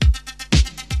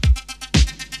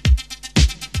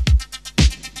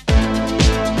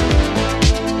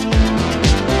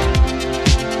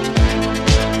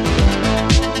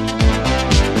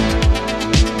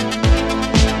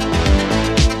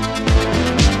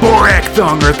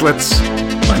Dong Earthlets.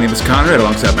 My name is Conrad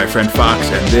alongside my friend Fox,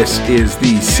 and this is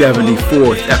the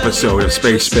 74th episode of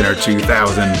Space Spinner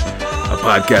 2000, a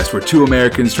podcast where two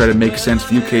Americans try to make sense of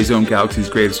the UK's own galaxy's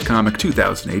greatest comic,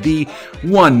 2000 AD,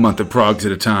 1 month of progs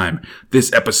at a time.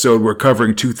 This episode we're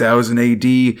covering 2000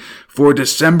 AD for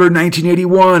December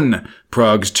 1981,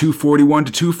 progs 241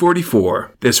 to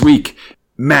 244. This week,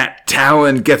 Matt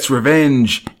Talon gets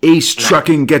revenge, Ace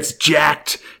Trucking gets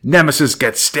jacked, Nemesis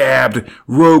gets stabbed,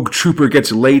 Rogue Trooper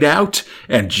gets laid out,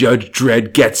 and Judge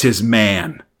Dredd gets his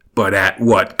man. But at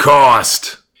what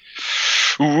cost?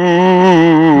 Ooh.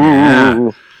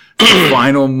 Yeah.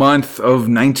 Final month of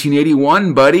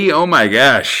 1981, buddy. Oh my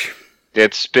gosh.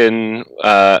 It's been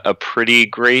a pretty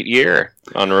great year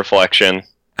on reflection.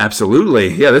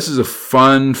 Absolutely. Yeah, this is a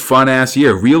fun-ass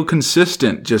year. Real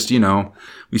consistent. Just,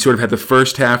 we sort of had the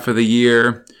first half of the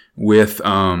year with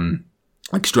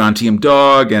like Strontium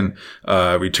Dog and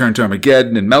Return to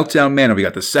Armageddon and Meltdown Man, and we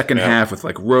got the second half with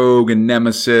like Rogue and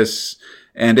Nemesis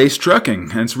and Ace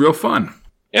Trucking, and it's real fun.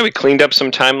 Yeah, we cleaned up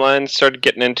some timelines, started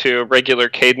getting into a regular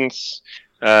cadence.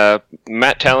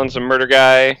 Matt Talon's a murder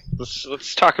guy.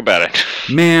 Let's talk about it.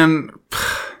 Man,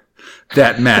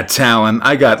 that Matt Talon,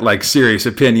 I got like serious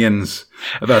opinions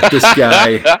about this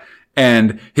guy.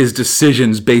 And his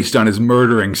decisions based on his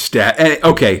murdering stat. And,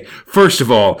 okay, first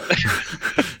of all,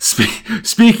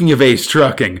 speaking of Ace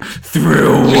Trucking,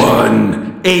 through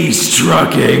one, Ace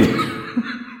Trucking.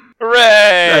 Hooray!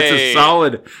 That's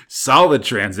a solid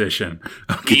transition.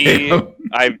 Okay.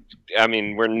 I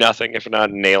mean, we're nothing if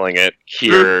not nailing it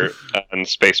here on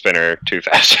Space Spinner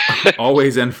 2000.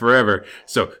 Always and forever.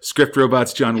 So, script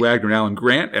robots John Wagner and Alan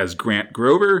Grant as Grant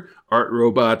Grover. Art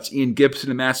robots Ian Gibson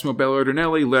and Massimo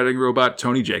Bellardinelli. Lettering robot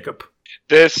Tony Jacob.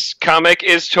 This comic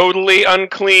is totally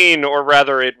unclean, or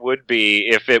rather it would be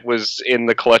if it was in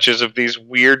the clutches of these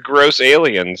weird, gross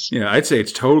aliens. Yeah, I'd say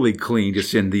it's totally clean,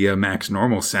 just in the Max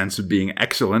Normal sense of being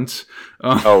excellent.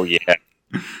 Oh, yeah.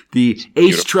 The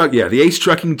Ace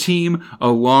Trucking team,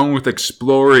 along with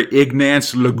Explorer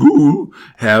Ignace Legou,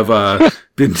 have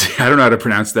been, I don't know how to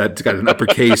pronounce that, it's got an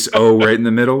uppercase O right in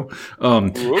the middle.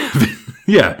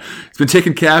 Yeah, it's been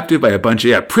taken captive by a bunch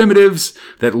of primitives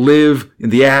that live in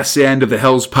the ass end of the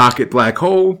Hell's Pocket black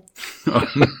hole.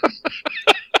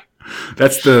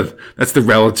 That's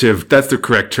the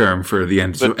correct term for the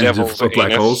ends of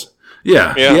black holes.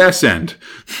 Yeah, the ass end.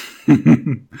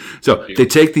 So they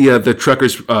take the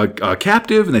truckers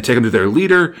captive, and they take them to their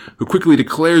leader, who quickly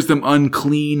declares them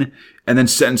unclean and then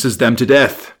sentences them to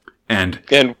death. And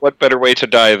what better way to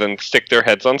die than stick their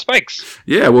heads on spikes?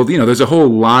 Yeah, well, there's a whole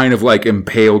line of like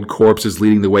impaled corpses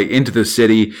leading the way into the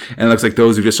city, and it looks like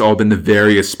those have just all been the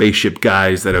various spaceship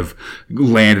guys that have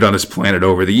landed on this planet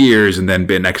over the years and then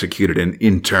been executed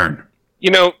in turn.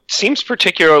 Seems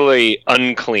particularly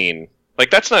unclean. Like,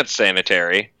 that's not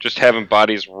sanitary, just having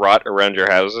bodies rot around your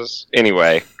houses.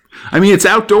 Anyway. I mean, it's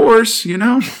outdoors,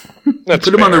 That's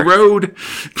Put them on the road.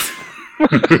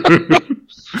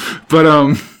 But,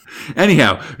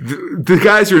 anyhow, the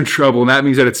guys are in trouble, and that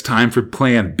means that it's time for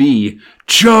Plan B.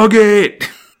 Chug it!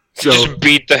 So, just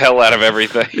beat the hell out of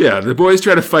everything. Yeah, the boys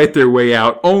try to fight their way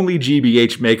out. Only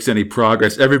GBH makes any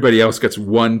progress. Everybody else gets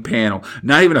one panel.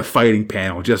 Not even a fighting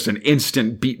panel, just an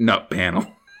instant beaten up panel.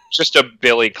 Just a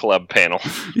Billy Club panel.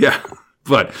 Yeah,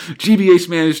 but GBH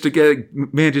manages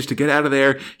to get out of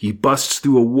there. He busts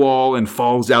through a wall and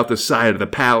falls out the side of the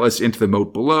palace into the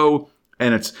moat below.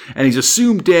 And he's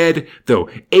assumed dead, though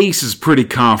Ace is pretty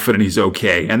confident he's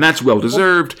okay, and that's well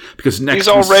deserved because next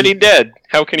he's already dead.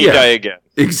 How can he die again?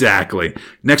 Exactly.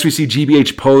 Next, we see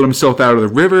GBH pulling himself out of the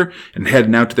river and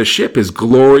heading out to the ship. His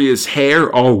glorious hair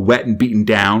all wet and beaten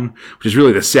down, which is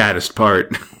really the saddest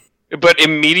part. But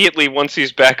immediately, once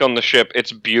he's back on the ship,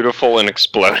 it's beautiful and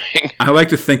exploding. I like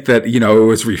to think that, it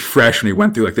was refreshed when he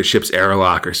went through, like, the ship's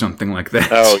airlock or something like that.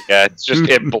 Oh, yeah. It's just,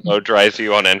 it blow dries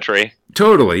you on entry.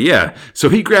 Totally, yeah. So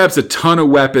he grabs a ton of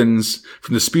weapons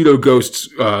from the Speedo Ghost's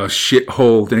shit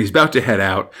hold, and he's about to head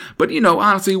out. But,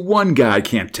 honestly, one guy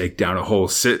can't take down a whole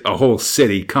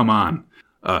city. Come on.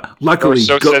 Luckily,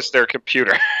 says their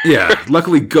computer. Yeah,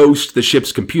 luckily Ghost, the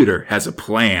ship's computer, has a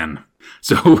plan.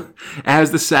 So,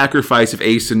 as the sacrifice of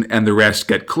Ace and the rest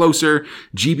get closer,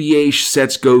 GBH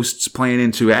sets Ghost's plan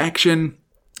into action.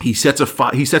 He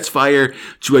sets fire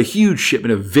to a huge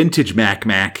shipment of vintage Mac.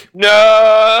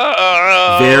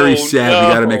 No! Very sad. No.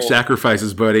 We gotta make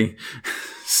sacrifices, buddy.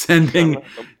 It's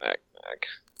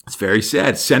very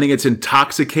sad. Sending its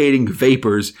intoxicating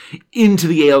vapors into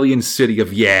the alien city of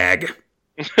Yag.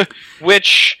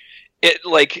 Which,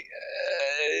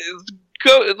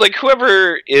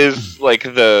 whoever is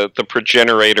the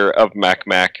progenitor of Mac,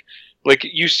 like,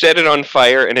 you set it on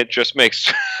fire and it just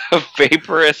makes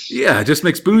vaporous. Yeah, it just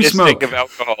makes booze smoke. Of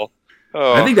alcohol.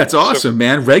 Oh, I think that's awesome,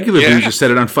 man. Regular booze, just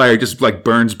set it on fire, it just like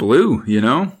burns blue, you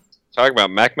know? Talking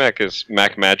about Mac is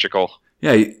Mac magical.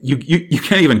 Yeah, you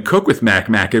can't even cook with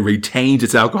Mac. It retains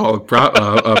its alcoholic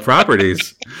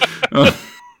properties.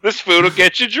 This food will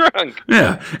get you drunk.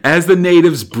 Yeah, as the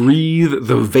natives breathe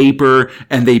the vapor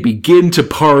and they begin to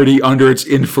party under its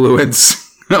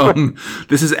influence.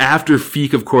 This is after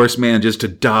Feek, of course, manages to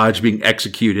dodge being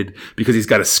executed because he's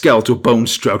got a skeletal bone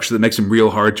structure that makes him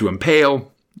real hard to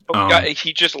impale. God,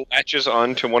 he just latches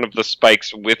onto one of the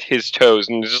spikes with his toes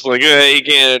and is just like, hey, you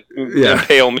can't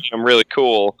impale me, I'm really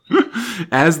cool.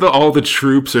 As all the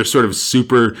troops are sort of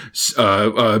super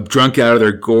drunk out of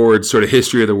their gourds, sort of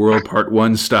History of the World Part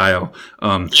 1 style,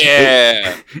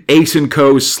 Ace and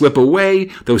Co. slip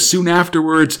away, though soon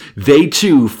afterwards, they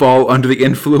too fall under the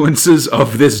influences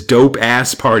of this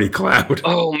dope-ass party cloud.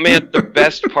 Oh, man, the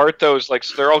best part, though, is like,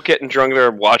 so they're all getting drunk, they're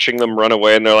watching them run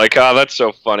away, and they're like, oh, that's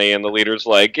so funny, and the leader's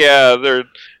like, yeah, they're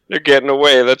getting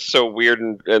away. That's so weird.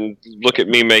 And look at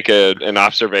me make an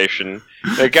observation.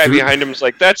 The guy behind him is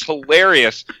like, that's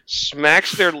hilarious.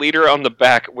 Smacks their leader on the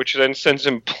back, which then sends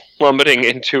him plummeting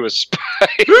into a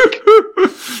spike.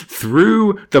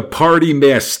 Through the party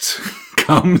mist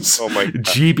comes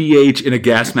GBH in a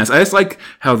gas mask. I just like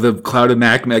how the cloud of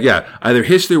Mac, either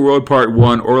History of the World Part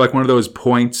 1 or like one of those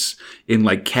points in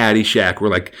like Caddyshack where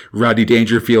like Rodney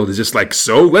Dangerfield is just like,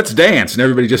 so let's dance, and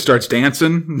everybody just starts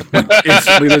dancing. Like,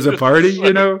 instantly there's a party,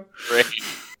 you know? Right.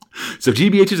 So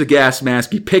GBH is a gas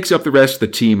mask. He picks up the rest of the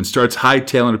team and starts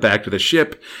hightailing it back to the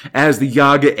ship. As the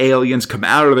Yaga aliens come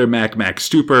out of their Mac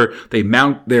stupor, they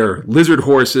mount their lizard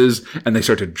horses and they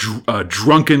start to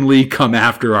drunkenly come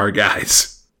after our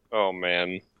guys. Oh,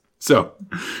 man. So,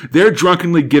 they're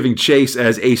drunkenly giving chase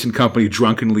as Ace and company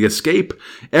drunkenly escape.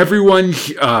 Everyone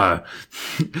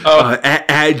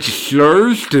adds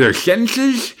slurs to their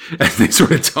sentences as they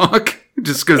sort of talk,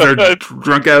 just because they're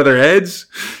drunk out of their heads.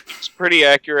 It's pretty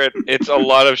accurate. It's a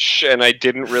lot of shit, and I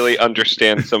didn't really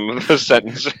understand some of the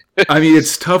sentences. I mean,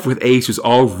 it's tough with Ace, who's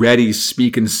already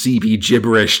speaking CB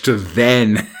gibberish, to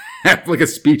then have like a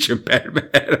speech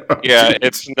impediment. Yeah,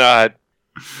 it's not.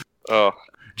 Oh.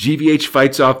 GBH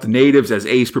fights off the natives as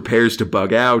Ace prepares to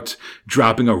bug out,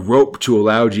 dropping a rope to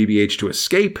allow GBH to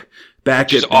escape.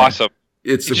 Which is awesome.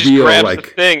 It's he a just real grabs like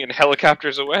the thing and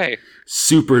helicopters away.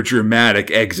 Super dramatic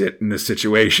exit in this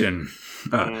situation.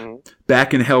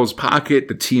 Back in Hell's Pocket,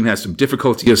 the team has some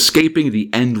difficulty escaping the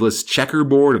endless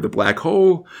checkerboard of the black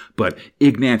hole, but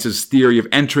Ignance's theory of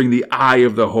entering the eye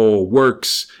of the hole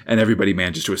works, and everybody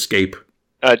manages to escape.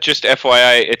 Just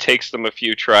FYI, it takes them a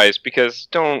few tries, because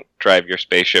don't drive your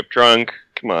spaceship drunk.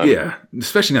 Come on. Yeah,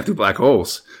 especially not through black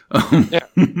holes. Yeah,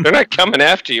 they're not coming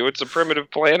after you. It's a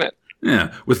primitive planet.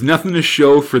 Yeah, with nothing to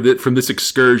show from this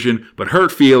excursion but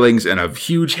hurt feelings and a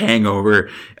huge hangover,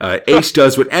 Ace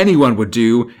does what anyone would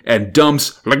do and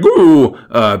dumps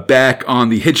Lagoo back on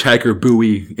the hitchhiker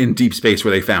buoy in deep space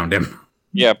where they found him.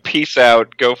 Yeah, peace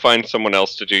out. Go find someone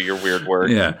else to do your weird work.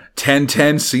 Yeah,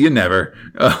 10-10, see you never.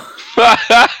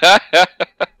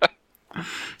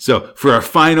 So, for our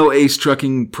final Ace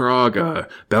Trucking Prague,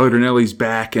 Bellardinelli's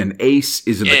back, and Ace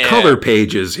is in the color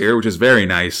pages here, which is very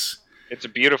nice. It's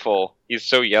beautiful. He's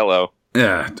so yellow.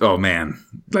 Yeah. Oh, man.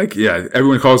 Like, yeah,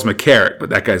 everyone calls him a carrot, but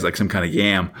that guy's like some kind of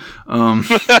yam.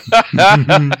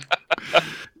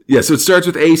 Yeah, so it starts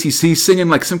with Ace. He's singing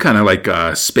like some kind of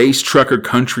like space trucker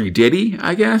country ditty,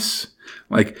 I guess.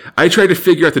 Like, I tried to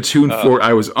figure out the tune for it.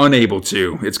 I was unable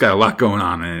to. It's got a lot going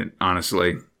on in it,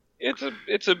 honestly.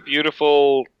 It's a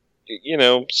beautiful,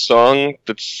 song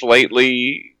that's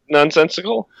slightly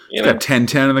nonsensical. It's got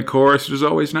 10-10 in the chorus, which is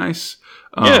always nice.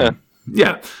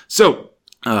 Yeah. So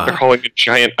they're hauling a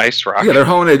giant ice rock. Yeah, they're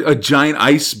hauling a giant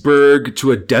iceberg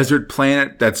to a desert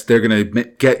planet they're gonna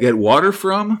get water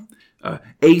from.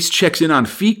 Ace checks in on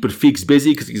Feek, but Feek's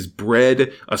busy because he's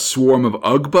bred a swarm of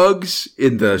Ugg bugs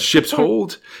in the ship's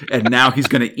hold, and now he's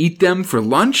gonna eat them for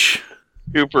lunch.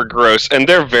 Super gross, and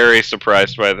they're very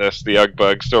surprised by this. The Ugg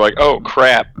bugs, they're like, "Oh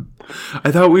crap!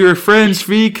 I thought we were friends,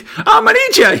 Feek. I'm gonna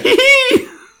eat ya." Hee hee.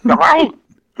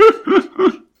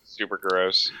 Super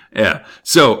gross. Yeah.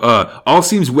 So, all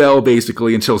seems well,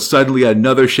 basically, until suddenly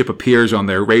another ship appears on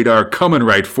their radar, coming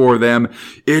right for them.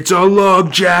 It's a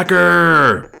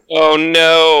lugjacker! Oh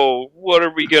no! What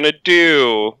are we gonna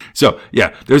do? So,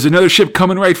 yeah, there's another ship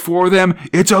coming right for them.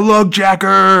 It's a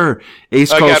lugjacker!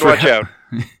 Ace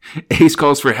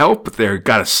calls for help, but they've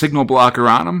got a signal blocker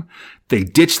on them. They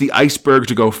ditch the iceberg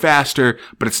to go faster,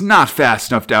 but it's not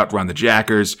fast enough to outrun the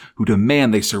jackers, who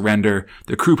demand they surrender.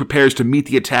 The crew prepares to meet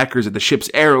the attackers at the ship's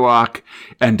airlock,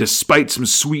 and despite some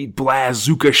sweet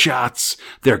bazooka shots,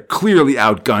 they're clearly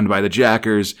outgunned by the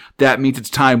jackers. That means it's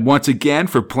time once again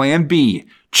for Plan B.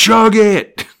 Chug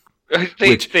it!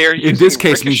 Which, in this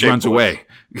case, means runs away.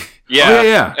 Yeah,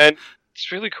 yeah. And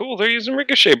it's really cool. They're using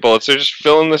ricochet bullets. They're just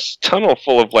filling this tunnel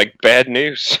full of, like, bad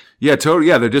news. Yeah, totally.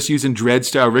 Yeah, they're just using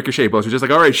Dread-style ricochet bullets. They're just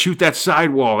like, all right, shoot that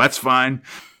sidewall. That's fine.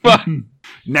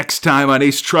 Next time on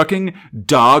Ace Trucking,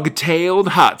 dog-tailed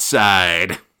hot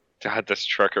side. God, this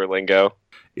trucker lingo.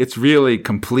 It's really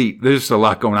complete. There's just a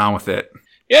lot going on with it.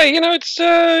 Yeah,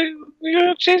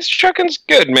 Ace Trucking's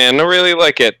good, man. I really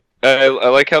like it. I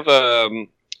like how the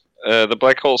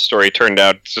black hole story turned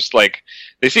out. It's just like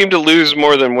they seem to lose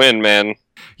more than win, man.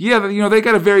 Yeah, they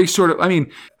got a very sort of. I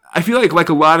mean, I feel like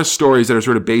a lot of stories that are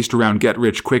sort of based around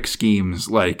get-rich-quick schemes,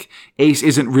 like Ace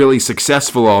isn't really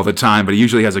successful all the time, but he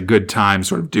usually has a good time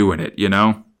sort of doing it, you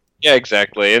know? Yeah,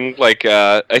 exactly. And like,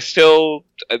 the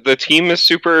team is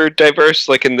super diverse.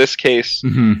 Like in this case,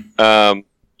 why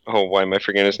am I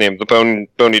forgetting his name? The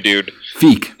bony dude,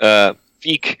 Feek.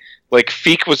 Feek. Like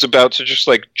Feek was about to just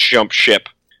like jump ship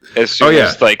as soon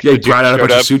as like he brought out a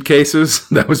bunch of suitcases.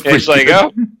 That was pretty. It's like,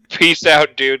 oh, peace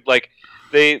out, dude. Like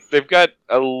they've got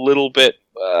a little bit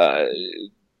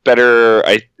better.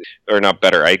 Not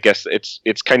better. I guess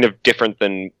it's kind of different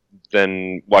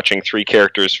than watching 3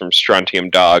 characters from Strontium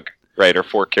Dog, right? Or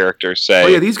 4 characters. Say, oh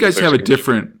yeah, these guys have a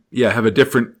different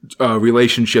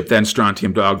relationship than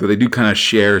Strontium Dog, though they do kind of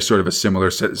share sort of a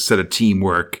similar set of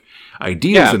teamwork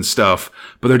ideas and stuff,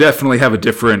 but they definitely have a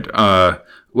different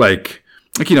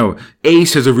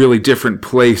Ace has a really different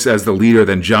place as the leader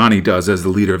than Johnny does as the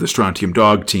leader of the Strontium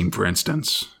Dog team, for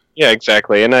instance. Yeah,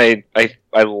 exactly. And I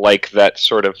like that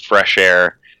sort of fresh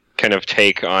air kind of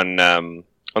take on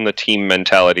the team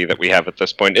mentality that we have at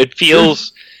this point. It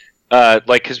feels like,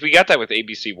 because we got that with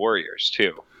ABC Warriors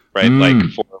too, right? Like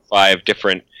 4 or 5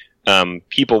 different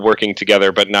people working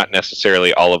together, but not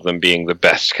necessarily all of them being the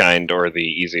best kind or the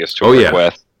easiest to work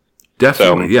with.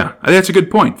 Definitely, I think that's a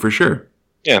good point for sure.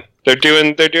 Yeah, they're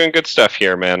doing good stuff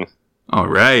here, man. All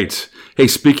right. Hey,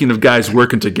 speaking of guys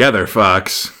working together,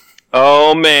 Fox.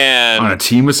 Oh man, on a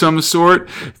team of some sort.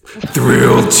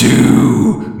 Thrill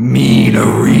 2, Mean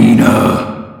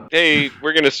Arena. Hey,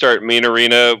 we're gonna start Mean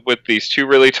Arena with these 2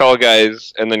 really tall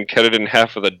guys, and then cut it in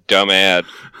half with a dumb ad.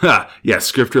 Yeah,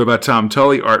 script robot Tom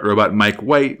Tully, art robot Mike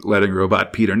White, lettering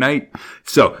robot Peter Knight.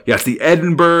 So, it's the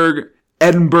Edinburgh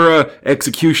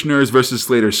Executioners versus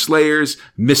Slater Slayers,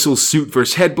 Missile Suit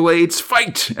versus Headblades,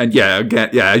 fight! And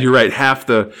you're right. Half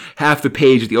the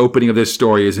page at the opening of this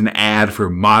story is an ad for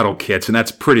model kits, and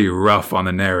that's pretty rough on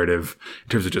the narrative in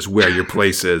terms of just where your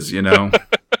place is, you know?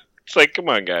 It's like, come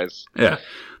on, guys. Yeah.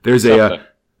 There's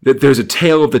a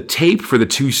tale of the tape for the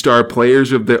 2-star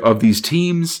players of these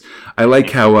teams. I like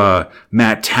how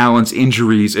Matt Talon's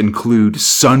injuries include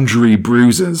sundry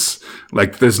bruises.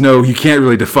 Like you can't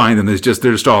really define them. They're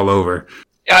just all over.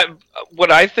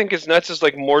 What I think is nuts is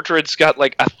like Mordred's got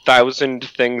like 1,000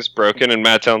 things broken, and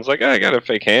Matt Talon's like, I got a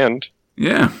fake hand.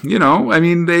 Yeah, I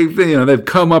mean they've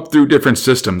come up through different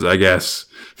systems, I guess.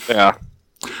 Yeah,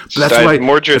 but that's why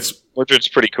Mordred's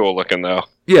pretty cool looking though.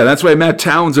 Yeah, that's why Matt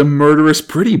Talon's a murderous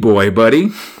pretty boy, buddy.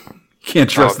 Can't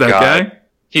trust that guy.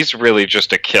 He's really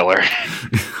just a killer.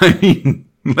 I mean,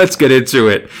 let's get into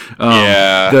it.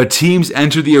 The teams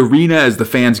enter the arena as the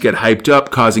fans get hyped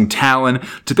up, causing Talon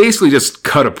to basically just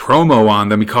cut a promo on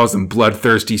them. He calls them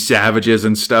bloodthirsty savages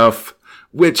and stuff.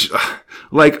 Which,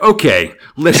 okay,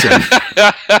 listen.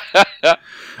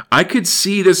 I could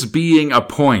see this being a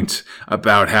point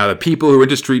about how the people who are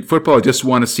into street football just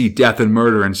want to see death and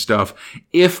murder and stuff.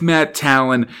 If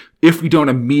we don't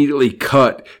immediately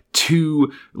cut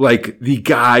to, the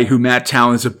guy who Matt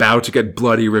Talon is about to get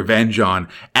bloody revenge on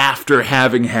after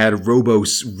having had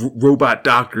robot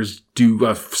doctors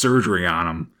do surgery on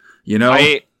him, you know?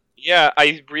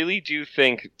 I really do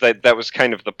think that was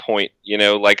kind of the point,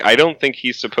 I don't think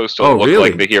he's supposed to look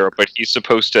like the hero, but he's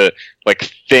supposed to,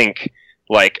 think...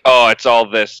 it's all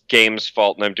this game's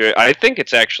fault, and I'm doing. I think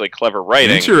it's actually clever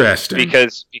writing. Interesting,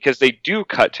 because they do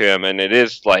cut to him, and it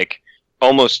is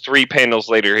almost 3 panels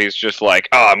later. He's just like,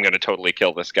 "Oh, I'm going to totally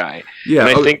kill this guy." Yeah, and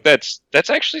I think that's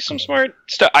actually some smart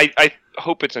stuff. I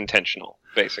hope it's intentional,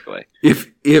 basically. If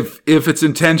it's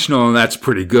intentional, and that's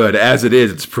pretty good. As it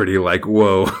is, it's pretty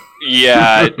whoa.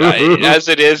 Yeah, as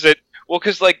it is, Well,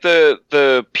 because like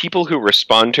the people who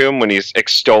respond to him when he's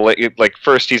extolling, like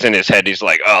first he's in his head, he's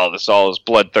like, "Oh, this all is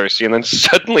bloodthirsty," and then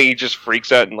suddenly he just freaks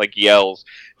out and like yells,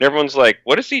 and everyone's like,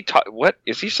 "What is he? What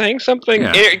is he saying? Something?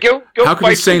 Yeah. Go How can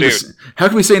fight some dude." How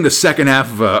can we say in the second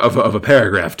half of a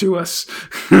paragraph to us?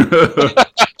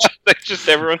 Like just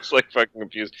everyone's like fucking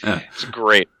confused. Yeah. It's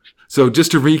great. So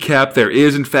just to recap, there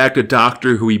is in fact a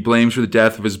doctor who he blames for the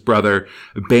death of his brother,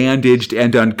 bandaged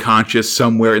and unconscious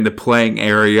somewhere in the playing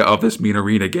area of this Mean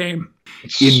Arena game.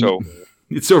 It's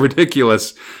so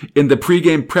ridiculous. In the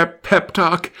pregame pep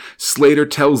talk, Slater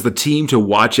tells the team to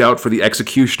watch out for the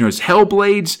Executioner's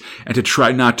Hellblades and to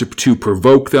try not to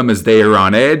provoke them as they are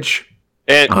on edge.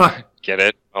 And get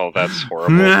it? Oh, that's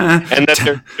horrible. And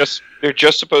that they're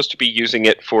just supposed to be using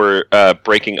it for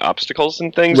breaking obstacles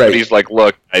and things. Right. But he's like,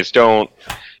 look, guys, don't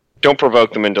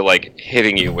provoke them into like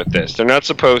hitting you with this. They're not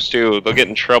supposed to. They'll get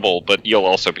in trouble, but you'll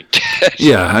also be dead.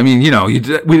 Yeah, I mean,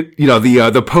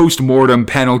 the post-mortem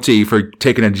penalty for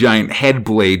taking a giant head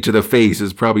blade to the face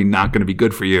is probably not going to be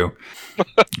good for you.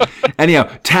 Anyhow,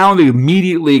 Talon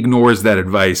immediately ignores that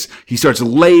advice. He starts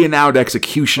laying out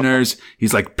executioners.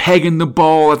 He's like pegging the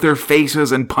ball at their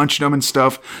faces and punching them and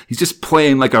stuff. He's just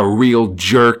playing like a real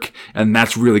jerk, and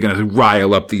that's really going to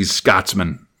rile up these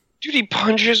Scotsmen. Dude, he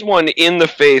punches one in the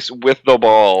face with the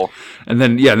ball. And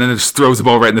then just throws the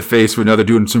ball right in the face for another,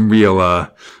 doing some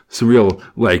real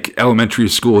like elementary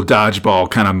school dodgeball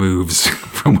kind of moves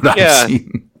from what I've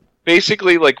seen.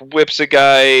 Basically, like, whips a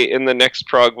guy in the next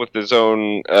prog with his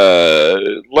own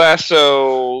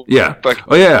lasso. Yeah.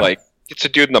 Like, gets a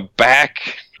dude in the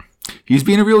back. He's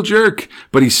being a real jerk,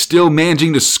 but he's still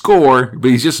managing to score, but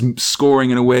he's just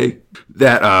scoring in a way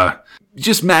that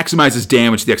just maximizes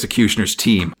damage to the Executioner's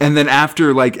team. And then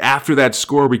after that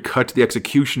score, we cut to the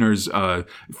Executioner's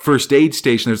first aid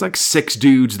station. There's like 6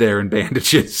 dudes there in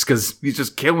bandages because he's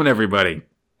just killing everybody.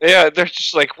 Yeah, they're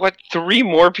just like, what, 3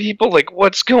 more people? Like,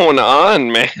 what's going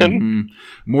on, man? Mm-hmm.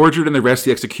 Mordred and the rest of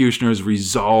the Executioners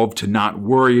resolve to not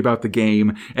worry about the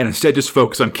game and instead just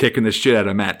focus on kicking the shit out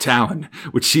of Matt Talon,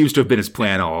 which seems to have been his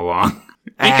plan all along.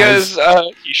 Because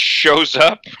he shows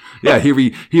up. Yeah, he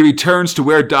returns to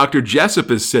where Dr.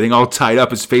 Jessup is sitting, all tied up,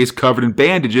 his face covered in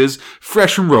bandages,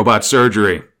 fresh from robot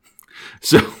surgery.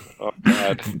 So... Oh,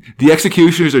 God. The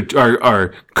Executioners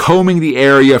are combing the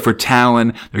area for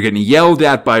Talon. They're getting yelled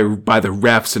at by the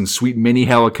refs and sweet mini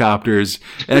helicopters.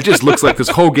 And it just looks like this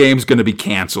whole game's going to be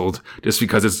canceled just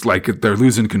because it's like they're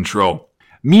losing control.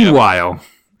 Meanwhile,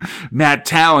 Matt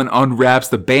Talon unwraps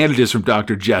the bandages from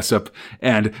Dr. Jessup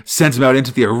and sends him out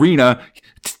into the arena.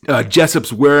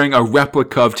 Jessup's wearing a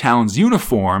replica of Talon's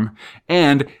uniform.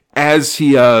 And as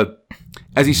he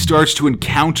starts to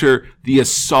encounter the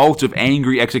assault of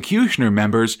angry Executioner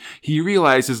members, he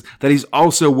realizes that he's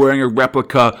also wearing a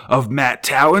replica of Matt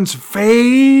Talon's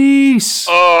face.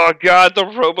 Oh, God, the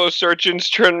robo-surgeons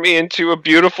turned me into a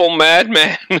beautiful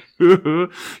madman.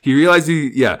 He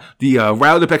realizes the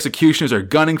riled up Executioners are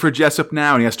gunning for Jessup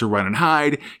now, and he has to run and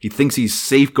hide. He thinks he's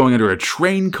safe going under a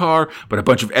train car, but a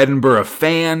bunch of Edinburgh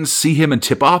fans see him and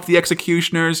tip off the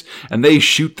Executioners, and they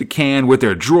shoot the can with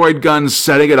their droid guns,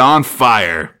 setting it on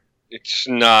fire. It's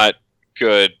not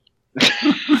good.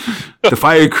 The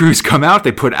fire crews come out,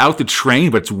 they put out the train,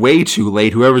 but it's way too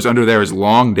late. Whoever's under there is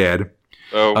long dead.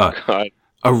 Oh, God.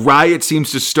 A riot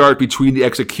seems to start between the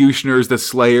Executioners, the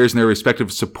Slayers, and their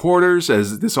respective supporters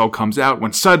as this all comes out,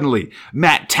 when suddenly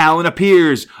Matt Talon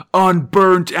appears,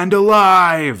 unburnt and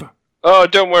alive. Oh,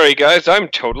 don't worry, guys. I'm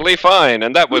totally fine,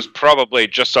 and that was probably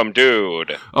just some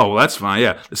dude. Oh, well, that's fine,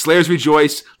 yeah. The Slayers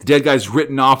rejoice, the dead guy's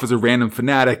written off as a random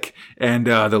fanatic, and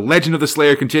the legend of the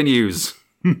Slayer continues.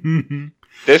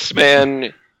 This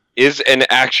man is an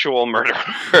actual murderer.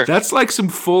 That's like some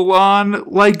full-on,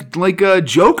 like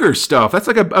Joker stuff. That's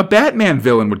like a Batman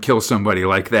villain would kill somebody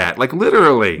like that, like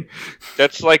literally.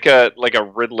 That's like a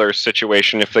Riddler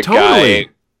situation if the guy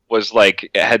was like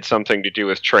had something to do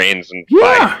with trains and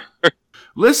fire.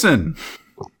 Listen.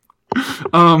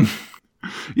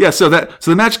 So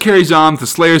the match carries on, the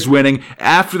Slayers winning.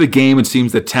 After the game, it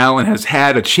seems that Talon has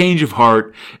had a change of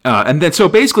heart. And then, so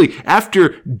basically,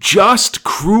 after just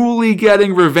cruelly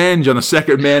getting revenge on the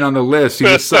second man on the list, he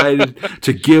decided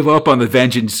to give up on the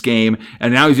vengeance game,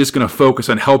 and now he's just going to focus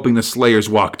on helping the Slayers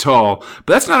walk tall.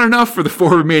 But that's not enough for the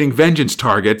 4 remaining vengeance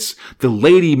targets, the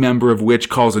lady member of which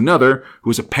calls another,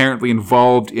 who is apparently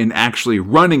involved in actually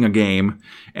running a game,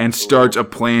 and starts a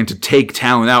plan to take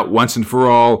Talon out once and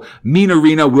for all. Mean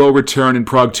Arena will return in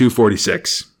Prague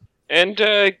 246. And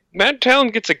Matt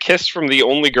Talon gets a kiss from the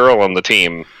only girl on the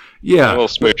team. Yeah. Little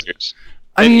smoochers.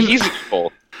 I mean, he's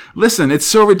evil. Listen, it's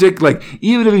so ridiculous. Like,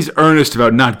 even if he's earnest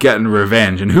about not getting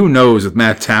revenge, and who knows with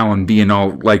Matt Talon being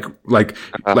all like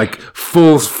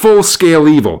full scale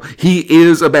evil, he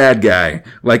is a bad guy.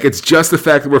 Like, it's just the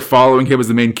fact that we're following him as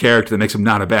the main character that makes him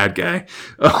not a bad guy.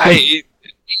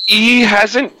 He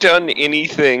hasn't done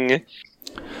anything.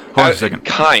 Hold on a second.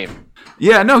 Kind.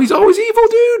 Yeah, no, he's always evil,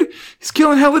 dude. He's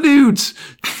killing hella dudes.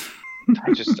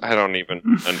 I don't even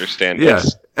understand this.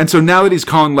 Yeah, and so now that he's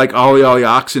calling, like, Ollie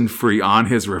Oxenfree on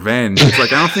his revenge, it's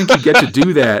like, I don't think you get to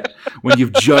do that when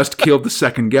you've just killed the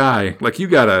second guy. Like, you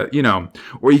gotta,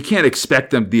 or you can't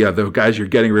expect them, the guys you're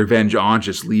getting revenge on,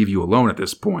 just leave you alone at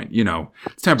this point,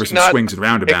 It's time for some swings and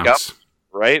roundabouts.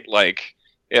 Right? Like,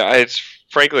 yeah,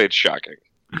 frankly, it's shocking.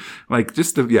 Like,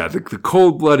 just the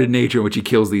cold-blooded nature in which he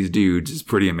kills these dudes is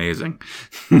pretty amazing.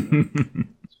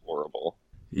 It's horrible.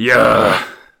 Yeah.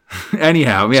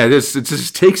 Anyhow, yeah, it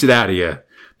just takes it out of you.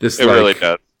 It really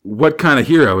does. What kind of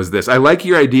hero is this? I like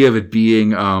your idea of it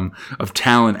being of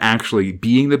Talon actually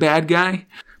being the bad guy,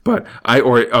 but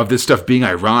or of this stuff being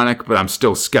ironic. But I'm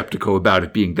still skeptical about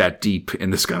it being that deep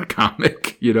in this kind of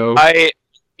comic.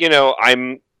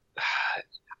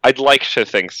 I'd like to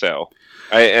think so.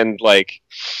 I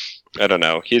don't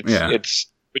know.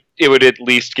 It would at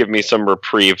least give me some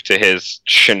reprieve to his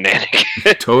shenanigans.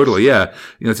 Totally, yeah.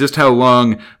 It's just how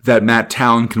long that Matt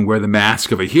Talon can wear the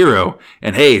mask of a hero.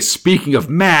 And hey, speaking of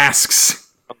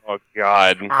masks... Oh,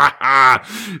 God.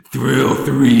 Thrill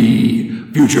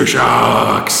 3, Future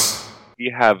Shocks. We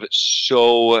have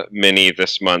so many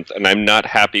this month, and I'm not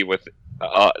happy with,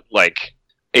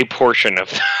 a portion of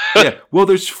them. Yeah, well,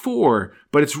 there's 4,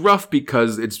 but it's rough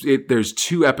because there's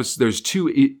 2 episodes, there's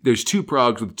 2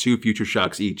 progs with 2 Future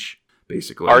Shocks each,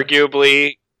 basically.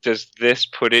 Arguably, does this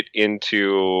put it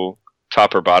into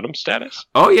top or bottom status?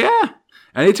 Oh yeah.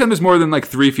 Anytime there's more than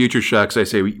 3 Future Shocks, I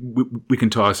say we can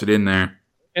toss it in there.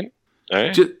 All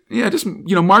right. Just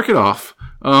mark it off.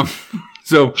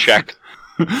 So check.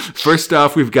 First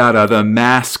off, we've got the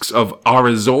Masks of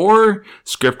Arizor,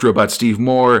 script robot Steve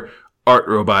Moore, art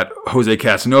robot Jose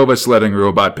Casanova, sledding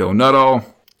robot Bill Nuttall.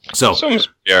 So, all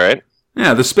right.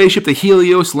 Yeah, the spaceship, the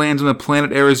Helios, lands on the planet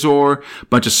Arizor. A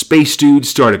bunch of space dudes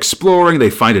start exploring.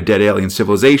 They find a dead alien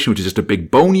civilization, which is just a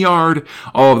big boneyard.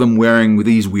 All of them wearing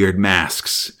these weird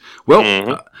masks.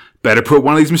 Well, better put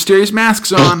one of these mysterious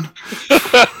masks on.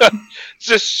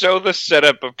 Just show the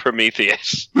setup of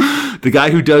Prometheus. The guy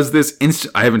who does this,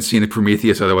 I haven't seen a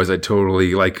Prometheus, otherwise I'd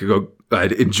totally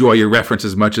I'd enjoy your reference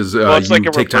as much as it's you like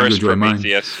a take time to enjoy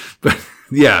Prometheus. Mine. But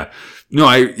yeah, no,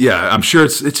 I'm sure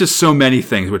it's just so many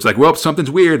things where it's like, well,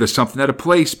 something's weird, there's something out of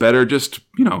place, better just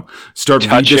start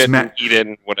touch it, eat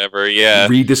it, whatever. Yeah,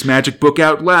 read this magic book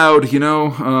out loud.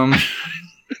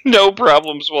 No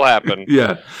problems will happen.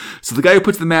 Yeah. So the guy who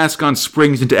puts the mask on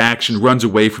springs into action, runs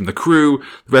away from the crew.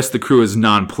 The rest of the crew is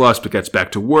nonplussed, but gets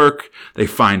back to work. They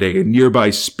find a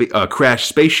nearby crashed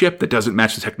spaceship that doesn't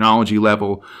match the technology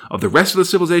level of the rest of the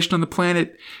civilization on the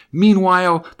planet.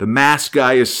 Meanwhile, the mask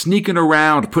guy is sneaking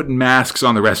around, putting masks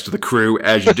on the rest of the crew,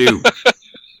 as you do.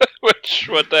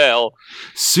 What the hell?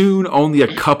 Soon, only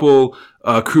a couple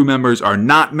crew members are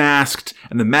not masked,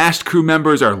 and the masked crew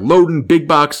members are loading big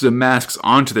boxes of masks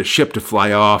onto the ship to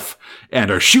fly off,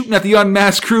 and are shooting at the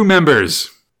unmasked crew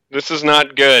members. This is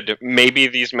not good. Maybe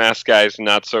these masked guys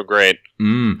not so great.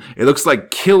 It looks like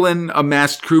killing a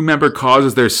masked crew member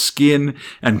causes their skin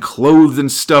and clothes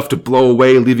and stuff to blow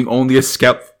away, leaving only a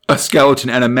skeleton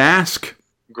and a mask.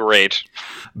 Great.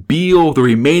 Beale, the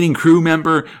remaining crew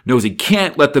member, knows he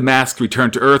can't let the masks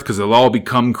return to Earth because they'll all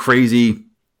become crazy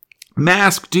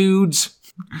mask dudes.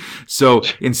 So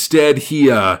instead,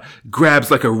 he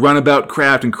grabs like a runabout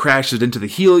craft and crashes into the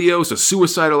Helios, a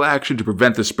suicidal action to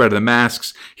prevent the spread of the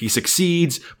masks. He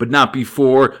succeeds, but not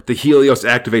before the Helios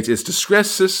activates its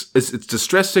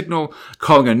distress signal,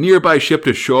 calling a nearby ship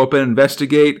to show up and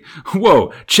investigate.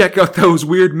 Whoa, check out those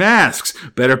weird masks.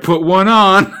 Better put one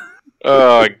on.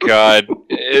 Oh, God.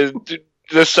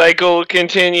 The cycle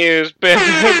continues.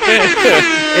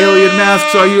 Alien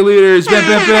masks are your leaders. Bam,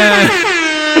 bam, bam.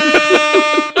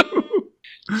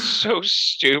 So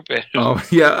stupid. Oh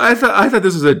yeah, I thought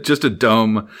this was just a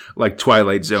dumb, like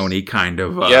Twilight Zone-y kind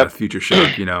of Future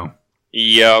Shock,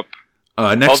 Yep.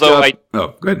 Next Although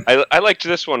up, good. I liked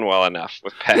this one well enough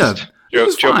with Pest. Yeah,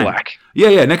 Joe Black.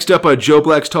 Yeah. Next up, Joe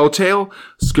Black's Tall Tale,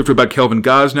 script robot Kelvin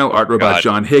Gosnell, art robot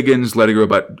John Higgins, lettering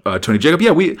robot Tony Jacob.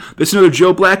 Yeah, this is another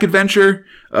Joe Black adventure.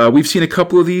 We've seen a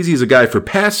couple of these. He's a guy for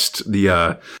Pest,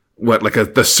 the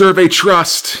Survey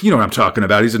Trust. You know what I'm talking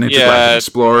about. He's an intergalactic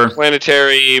explorer.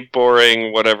 Planetary,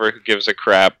 boring, whatever, who gives a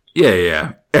crap.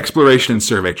 Yeah. Exploration and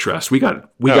Survey Trust. We got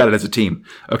it as a team.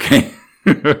 Okay.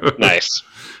 Nice.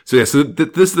 So yeah, so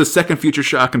this is the second Future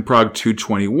Shock in Prague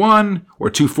 221, or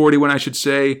 241, I should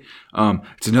say.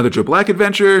 It's another Joe Black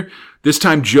adventure. This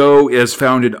time Joe has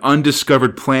found an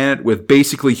undiscovered planet with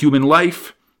basically human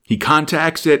life. He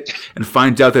contacts it and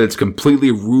finds out that it's completely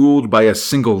ruled by a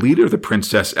single leader, the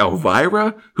Princess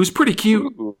Elvira, who's pretty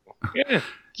cute. Ooh, yeah.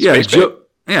 Yeah, Joe.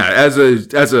 Yeah, as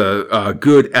a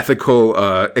good ethical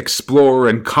explorer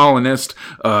and colonist,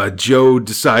 Joe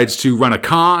decides to run a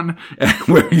con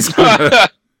where he's going to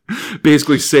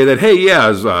basically say that, hey, yeah,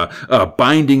 as a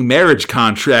binding marriage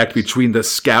contract between the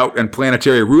scout and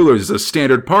planetary rulers is a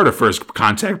standard part of first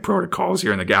contact protocols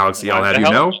here in the galaxy. I'll have you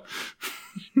know.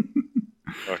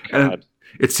 Oh, God. And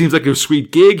it seems like a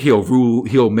sweet gig.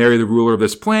 He'll marry the ruler of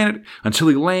this planet until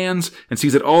he lands and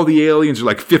sees that all the aliens are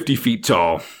like 50 feet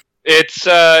tall. It's,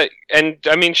 and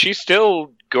I mean, she's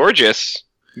still gorgeous,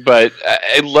 but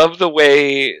I love the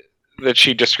way that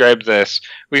she described this.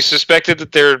 We suspected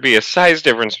that there would be a size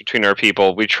difference between our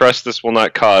people. We trust this will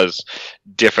not cause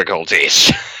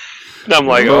difficulties. And I'm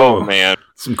like, oh man.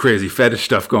 Some crazy fetish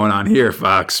stuff going on here,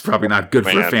 Fox. Probably not good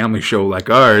for Man. a family show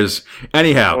like ours.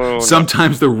 Anyhow,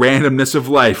 sometimes the randomness of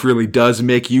life really does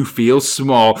make you feel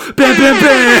small. Bam, bam,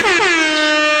 bam!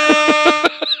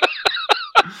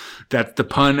 That's the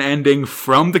pun ending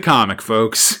from the comic,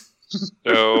 folks.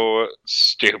 So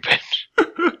stupid.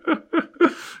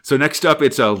 So next up,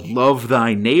 it's Love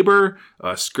Thy Neighbor,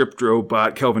 script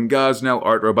robot Kelvin Gosnell,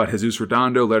 art robot Jesus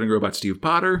Redondo, lettering robot Steve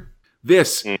Potter.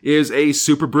 This is a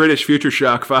super British Future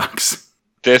Shock, Fox.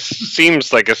 This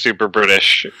seems like a super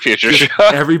British Future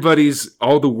Shock.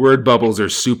 All the word bubbles are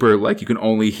super, like you can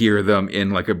only hear them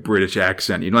in like a British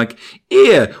accent. You're like,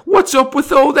 yeah, what's up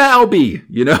with old Albie?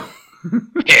 You know?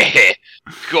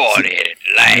 Got it at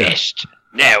last. Yeah.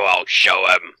 Now I'll show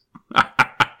him.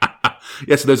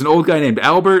 Yeah, so there's an old guy named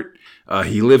Albert.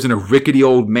 He lives in a rickety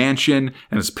old mansion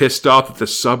and is pissed off that the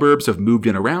suburbs have moved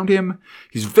in around him.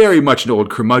 He's very much an old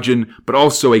curmudgeon, but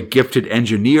also a gifted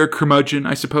engineer curmudgeon,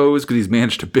 I suppose, because he's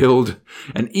managed to build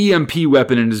an EMP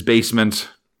weapon in his basement.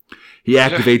 He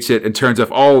activates it and turns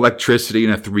off all electricity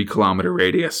in a 3-kilometer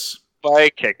radius.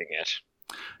 By kicking it.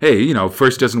 Hey, you know,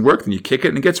 first it doesn't work, then you kick it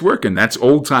and it gets working. That's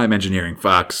old-time engineering,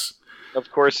 Fox. Of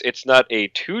course, it's not a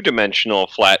 2-dimensional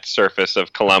flat surface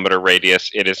of kilometer radius.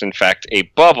 It is, in fact, a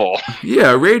bubble.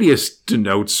 Yeah, radius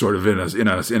denotes sort of in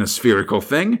a spherical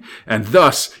thing, and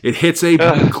thus it hits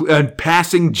a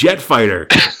passing jet fighter.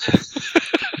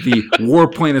 The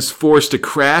warplane is forced to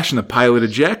crash, and the pilot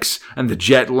ejects, and the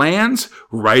jet lands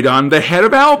right on the head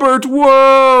of Albert.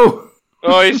 Whoa!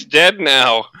 Oh, he's dead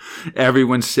now.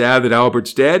 Everyone's sad that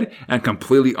Albert's dead, and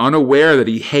completely unaware that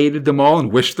he hated them all and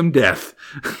wished them death.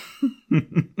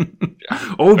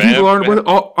 Old people aren't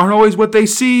always what they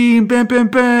seem. Bam, bam,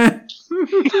 bam.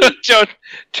 Don't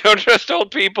trust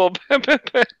old people.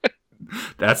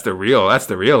 That's the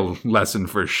real lesson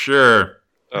for sure.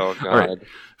 Oh God. All right.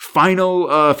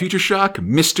 Final Future Shock.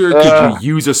 Mr. Could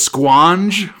you use a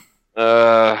squange?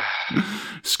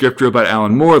 Script robot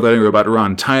Alan Moore, lettering robot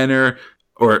Ron Tyner,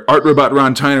 or art robot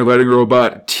Ron Tyner, lettering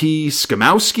robot T.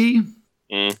 Skamowski.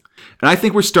 And I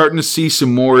think we're starting to see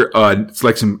some more,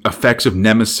 some effects of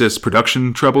Nemesis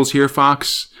production troubles here,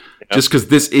 Fox. Yep. Just because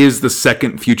this is the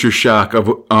second Future Shock of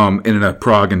in a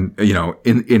Prague,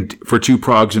 and for 2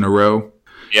 Pragues in a row.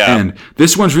 Yeah. And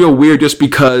this one's real weird, just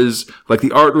because like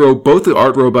both the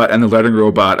art robot and the lettering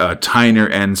robot Tyner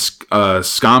and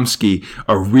Skamsky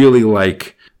are really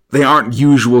like they aren't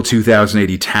usual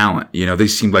 2080 talent. You know, they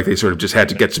seem like they sort of just had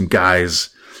to get some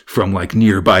guys from like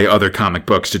nearby other comic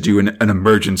books to do an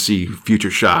emergency Future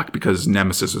Shock because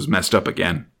Nemesis was messed up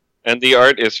again. And the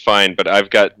art is fine, but I've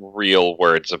got real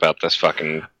words about this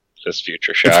Future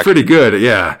Shock. It's pretty good,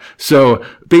 yeah. So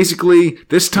basically,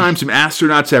 this time some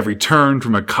astronauts have returned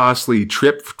from a costly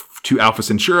trip to Alpha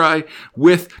Centauri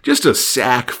with just a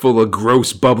sack full of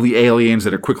gross, bubbly aliens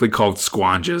that are quickly called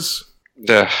squanges.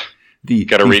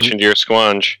 Gotta reach into your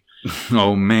squange.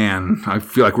 Oh man, I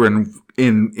feel like we're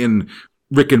in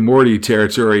Rick and Morty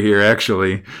territory here,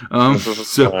 actually.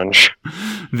 The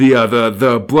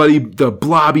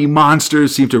blobby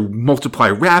monsters seem to multiply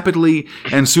rapidly,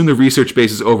 and soon the research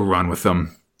base is overrun with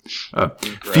them.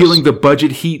 Feeling the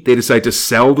budget heat, they decide to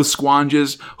sell the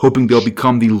squanges, hoping they'll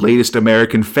become the latest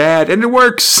American fad, and it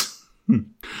works.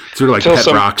 Sort of like Until Pet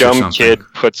some Rocks or something. dumb kid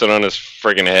puts it on his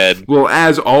friggin' head. Well,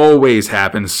 as always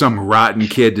happens, some rotten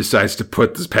kid decides to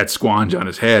put this pet squange on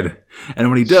his head. And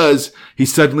when he does, he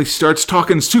suddenly starts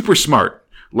talking super smart.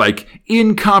 Like,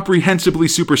 incomprehensibly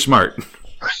super smart.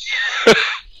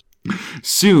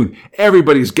 Soon,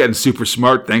 everybody's getting super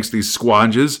smart thanks to these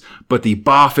squanches, but the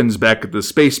boffins back at the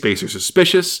space base are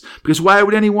suspicious, because why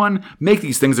would anyone make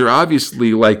these things? They're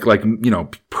obviously like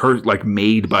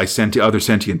made by other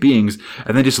sentient beings,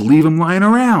 and then just leave them lying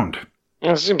around.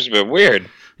 That seems a bit weird.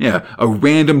 Yeah, a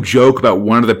random joke about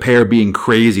one of the pair being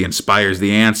crazy inspires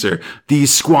the answer.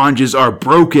 These squanches are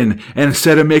broken, and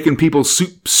instead of making people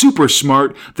super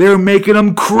smart, they're making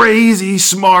them crazy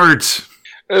smart.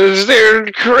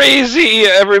 They're crazy.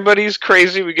 Everybody's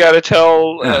crazy. We got to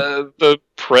tell the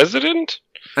president?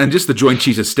 And just the Joint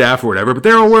Chiefs of Staff or whatever, but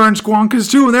they're all wearing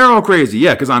squonkas too, and they're all crazy.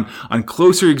 Yeah, because on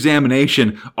closer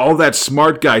examination, all that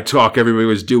smart guy talk everybody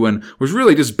was doing was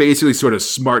really just basically sort of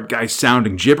smart guy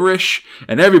sounding gibberish,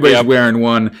 and everybody's wearing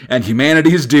one, and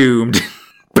humanity's doomed.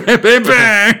 Bang, bang,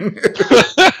 bang!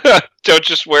 Don't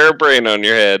just wear a brain on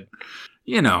your head.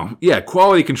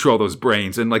 Quality control those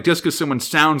brains. And just because someone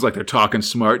sounds like they're talking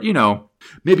smart,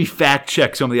 maybe fact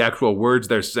check some of the actual words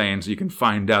they're saying so you can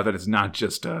find out that it's not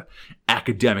just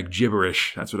academic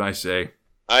gibberish. That's what I say.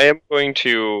 I am going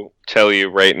to tell you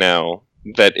right now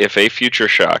that if a Future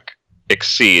Shock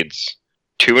exceeds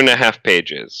 2.5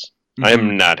 pages, I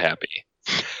am not happy.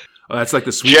 Oh, that's like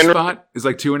the sweet spot? Is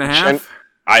like 2.5?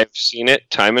 I've seen it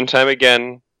time and time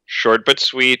again. Short but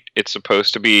sweet. It's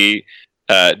supposed to be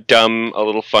dumb, a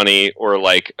little funny, or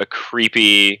like a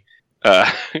creepy,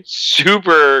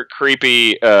 super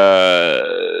creepy,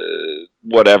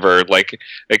 whatever, like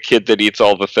a kid that eats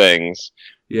all the things.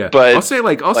 Yeah, but I'll say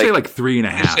like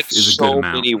 3.5 is a good amount.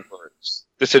 So many words.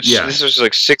 This was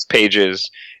like 6 pages.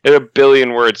 It had a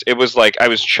billion words. It was like I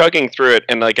was chugging through it,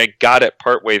 and like I got it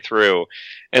partway through,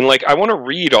 and like I want to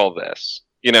read all this.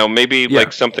 Maybe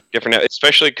like something different,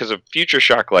 especially because of Future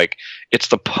Shock. Like, it's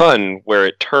the pun where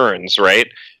it turns, right?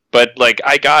 But like,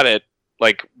 I got it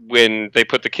like when they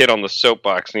put the kid on the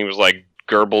soapbox and he was like,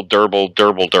 "Gerbil, derbil,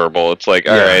 derbil, derbil." It's like,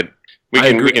 all right, we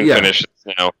can finish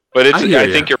this now. But I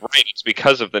think you're right. It's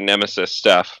because of the Nemesis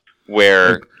stuff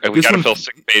where we got to fill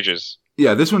 6 pages.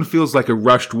 Yeah, this one feels like a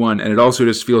rushed one, and it also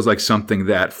just feels like something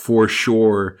that, for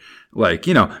sure,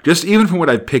 just even from what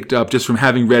I've picked up, just from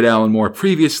having read Alan Moore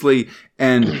previously,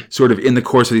 and sort of in the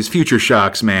course of these Future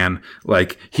Shocks, man,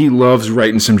 he loves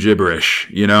writing some gibberish,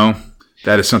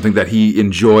 That is something that he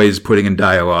enjoys putting in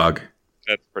dialogue.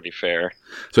 That's pretty fair.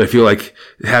 So I feel like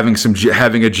having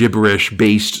a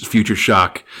gibberish-based Future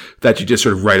Shock that you just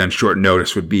sort of write on short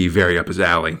notice would be very up his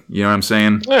alley. You know what I'm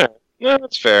saying? Yeah, no,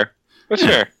 that's fair. That's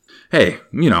fair. Hey,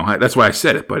 that's why I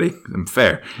said it, buddy. I'm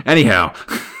fair. Anyhow.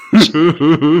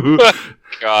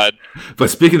 God. But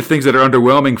speaking of things that are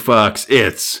underwhelming, Fox,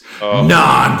 it's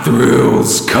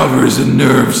Non-Thrills Covers a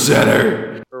Nerve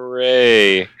Center.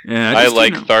 Hooray. Yeah, I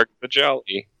like Tharg the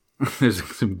Jolly. There's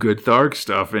some good Tharg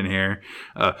stuff in here.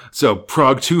 So,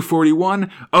 Prog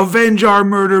 241, Avenge Our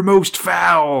Murder Most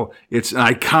Foul. It's an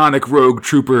iconic Rogue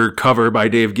Trooper cover by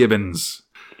Dave Gibbons.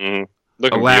 Mm-hmm.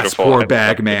 Alas, poor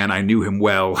Bagman, I knew him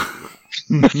well.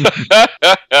 But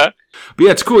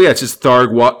yeah, it's cool. Yeah, it's just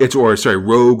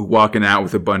Rogue walking out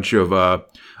with a bunch of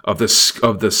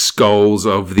the skulls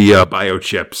of the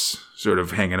biochips sort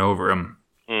of hanging over him.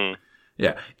 Mm.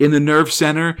 Yeah, in the Nerve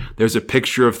Center, there's a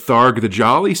picture of Tharg the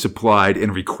Jolly supplied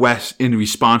in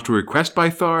response to a request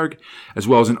by Tharg, as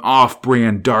well as an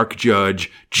off-brand Dark Judge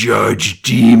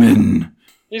Demon.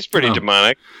 He's pretty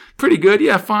demonic. Pretty good,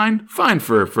 yeah, fine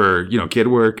for kid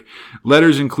work.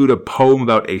 Letters include a poem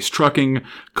about Ace Trucking,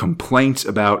 complaints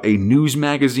about a news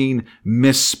magazine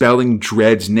misspelling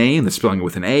Dredd's name, the spelling it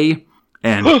with an A,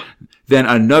 and then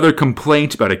another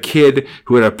complaint about a kid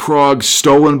who had a prog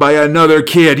stolen by another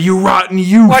kid. You rotten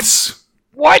youths!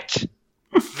 What?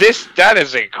 That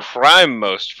is a crime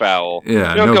most foul.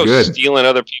 Yeah, you don't go good. Stealing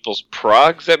other people's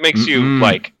progs. That makes you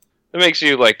like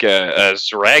a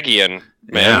Zeragian.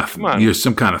 Man, yeah, come on. You're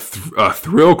some kind of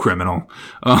thrill criminal.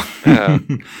 At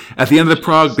the end of the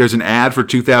prog, there's an ad for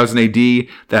 2000 AD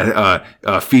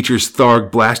that features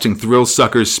Tharg blasting Thrill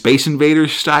Sucker's Space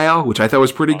Invaders style, which I thought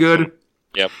was pretty good.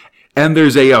 Yep. And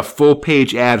there's a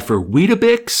full-page ad for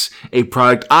Weetabix, a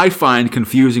product I find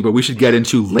confusing, but we should get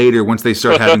into later once they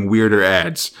start having weirder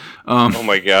ads. Oh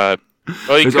my god.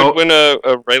 Well, you could win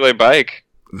a Rayleigh bike.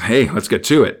 Hey, let's get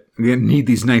to it. We need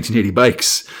these 1980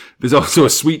 bikes. There's also a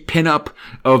sweet pinup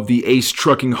of the Ace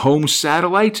Trucking home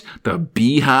satellite, the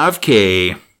Beehive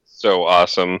K. So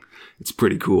awesome. It's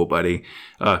pretty cool, buddy.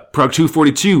 Prog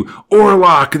 242,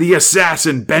 Orlok, the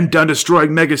assassin, bent on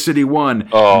destroying Mega City 1,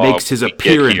 makes his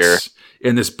appearance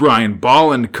in this Brian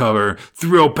Bolland cover.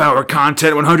 Thrill power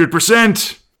content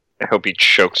 100%. I hope he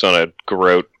chokes on a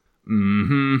groat.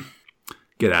 Mm-hmm.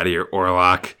 Get out of here,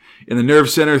 Orlok. In the Nerve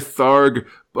Center, Tharg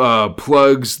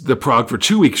plugs the prog for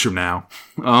 2 weeks from now.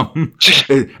 And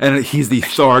he's the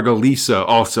Tharg Elisa,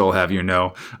 also, I'll have you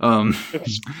know.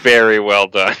 It's very well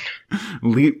done.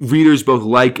 Readers both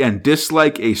like and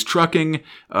dislike Ace Trucking,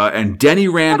 and Denny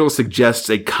Randall suggests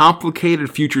a complicated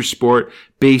future sport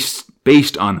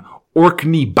based on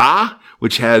Orkney Ba,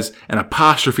 which has an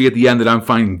apostrophe at the end that I'm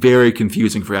finding very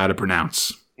confusing for how to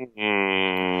pronounce.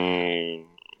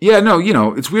 Yeah, no,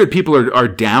 it's weird. People are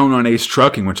down on Ace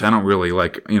Trucking, which I don't really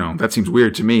like. That seems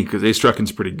weird to me because Ace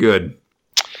Trucking's pretty good.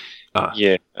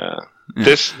 The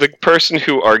person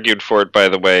who argued for it, by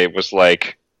the way, was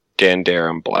like Dan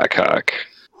Darren Blackhawk.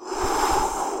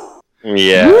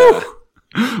 Yeah. Woo!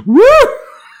 Woo!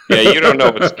 Yeah, you don't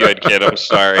know what's good, kid. I'm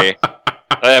sorry.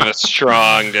 I have a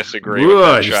strong disagreement with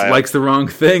that just child. likes the wrong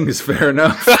things. Fair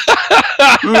enough.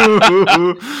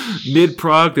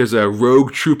 Mid-prog, there's a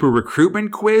Rogue Trooper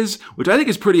recruitment quiz, which I think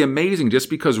is pretty amazing just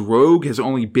because Rogue has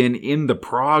only been in the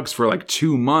progs for like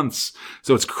 2 months.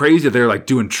 So it's crazy that they're like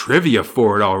doing trivia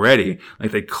for it already.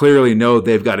 Like they clearly know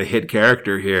they've got a hit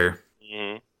character here.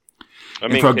 I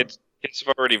mean, kids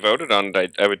have already voted on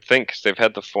it, I would think, because they've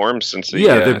had the forms since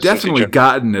they've definitely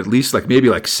gotten at least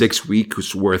maybe 6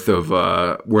 weeks worth of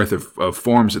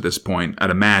forms at this point, I'd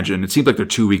imagine. It seems like they're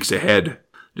 2 weeks ahead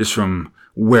just from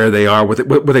where they are,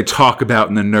 what they talk about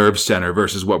in the Nerve Center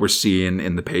versus what we're seeing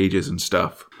in the pages and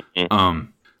stuff.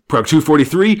 Prog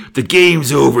 243, the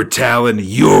game's over, Talon.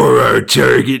 You're our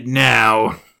target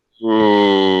now.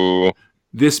 Ooh.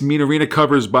 This Mean Arena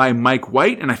cover is by Mike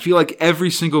White, and I feel like every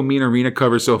single Mean Arena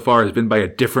cover so far has been by a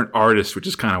different artist, which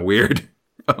is kind of weird.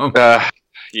 It's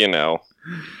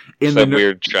a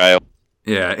weird child.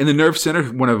 Yeah, in the Nerve Center,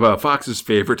 one of Fox's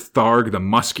favorite, Tharg the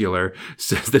Muscular,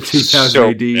 says that 2000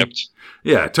 AD... Ripped.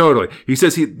 Yeah, totally. He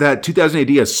says that 2000 AD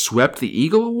has swept the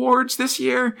Eagle Awards this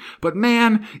year. But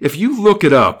man, if you look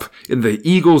it up in the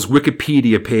Eagles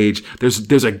Wikipedia page,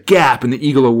 there's a gap in the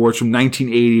Eagle Awards from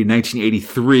 1980 to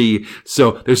 1983.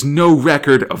 So there's no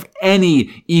record of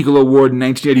any Eagle Award in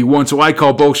 1981. So I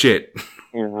call bullshit.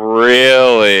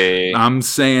 Really? I'm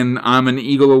saying I'm an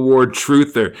Eagle Award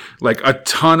truther. Like a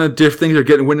ton of different things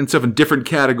are winning stuff in different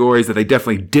categories that they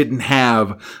definitely didn't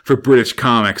have for British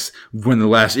comics when the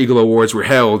last Eagle Awards were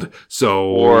held.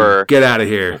 So get out of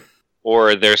here.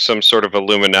 Or there's some sort of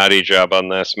Illuminati job on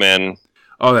this, man.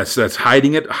 Oh, that's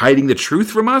hiding the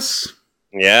truth from us?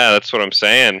 Yeah, that's what I'm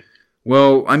saying.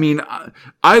 Well, I mean,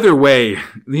 either way,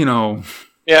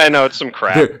 Yeah, I know, it's some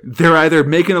crap. They're either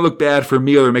making it look bad for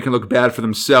me or they're making it look bad for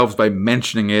themselves by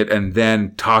mentioning it and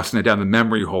then tossing it down the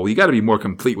memory hole. You got to be more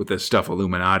complete with this stuff,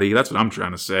 Illuminati. That's what I'm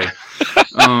trying to say.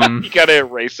 You got to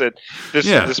erase it.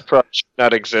 This project should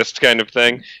not exist kind of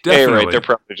thing. Definitely. Hey, right, they're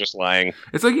probably just lying.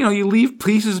 It's like, you leave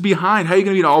pieces behind. How are you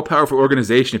going to be an all-powerful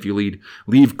organization if you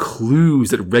leave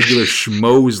clues that regular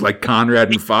schmoes like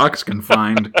Conrad and Fox can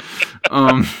find?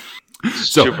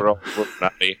 Super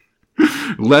Illuminati.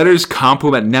 Letters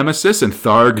compliment Nemesis, and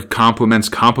Tharg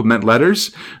compliment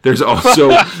letters. There's also,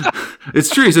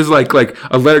 it's true. He says like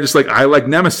a letter just like I like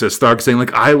Nemesis. Tharg saying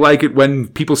like I like it when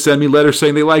people send me letters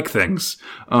saying they like things.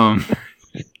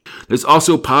 There's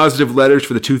also positive letters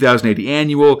for the 2080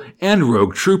 annual and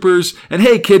Rogue Troopers. And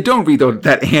hey, kid, don't read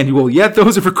that annual yet.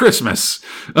 Those are for Christmas.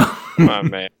 Oh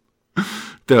man.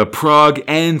 The prog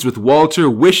ends with Walter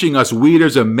wishing us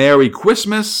Weeders a Merry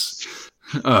Christmas.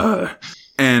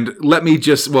 And let me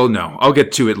I'll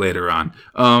get to it later on.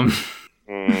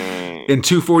 In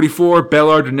 244, Bell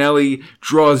Ardinelli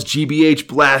draws GBH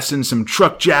blasting some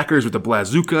truck jackers with a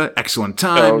bazooka. Excellent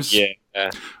times. Oh,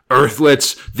 yeah.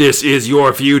 Earthlets, this is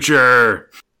your future.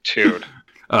 Dude.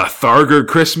 Tharger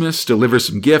Christmas delivers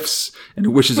some gifts and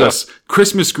wishes us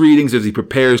Christmas greetings as he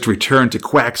prepares to return to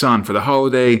Quaxon for the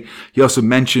holiday. He also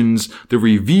mentions the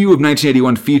review of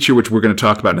 1981 feature, which we're going to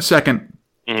talk about in a second.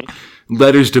 Mm-hmm.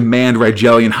 Letters demand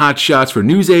Rigelian hotshots for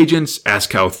news agents,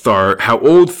 ask how old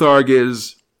Tharg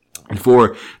is, and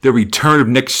for the return of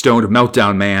Nick Stone to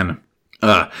Meltdown Man.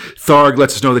 Tharg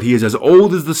lets us know that he is as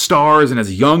old as the stars and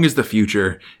as young as the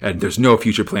future, and there's no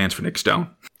future plans for Nick Stone.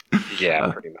 Yeah,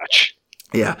 pretty much.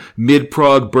 Yeah,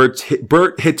 mid-prog,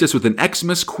 Bert hits us with an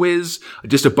Xmas quiz,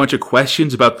 just a bunch of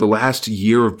questions about the last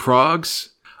year of progs.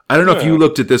 I don't know if you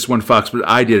looked at this one, Fox, but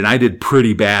I did, and I did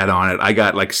pretty bad on it. I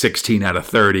got like 16 out of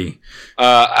 30.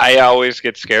 I always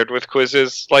get scared with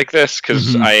quizzes like this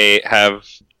because I have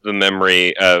the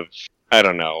memory of, I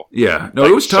don't know. Yeah, no,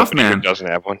 it was tough, man. Who doesn't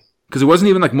have one? Because it wasn't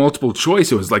even like multiple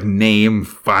choice. It was like name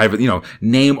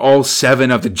all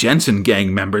 7 of the Jensen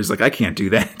gang members. Like, I can't do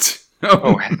that.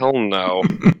 Oh, hell no.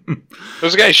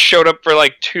 Those guys showed up for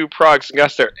like 2 progs and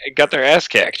got their ass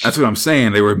kicked. That's what I'm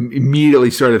saying. They were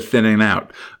immediately started thinning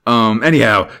out.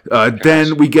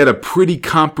 Then we get a pretty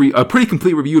complete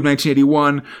review of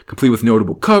 1981, complete with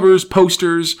notable covers,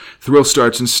 posters, thrill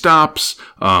starts and stops.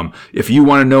 If you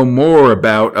want to know more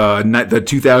about the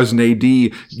 2000 AD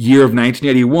year of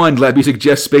 1981, let me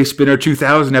suggest Space Spinner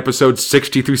 2000 episodes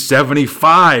 60 through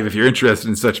 75 if you're interested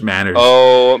in such matters.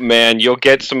 Oh man, you'll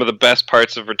get some of the best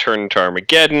parts of Return to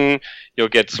Armageddon. You'll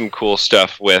get some cool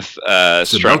stuff with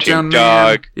Strontium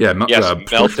Dog. Yeah,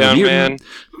 Meltdown Man.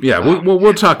 Yeah,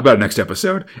 we'll talk about it next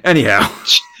episode. Anyhow.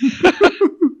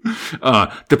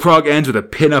 The prog ends with a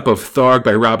pinup of Tharg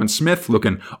by Robin Smith,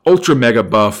 looking ultra mega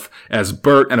buff as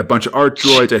Bert and a bunch of art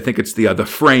droids. I think it's the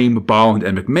Frame, Bolland,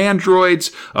 and McMahon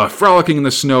droids, frolicking in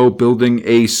the snow, building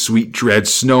a sweet dread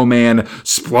snowman.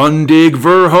 Splundig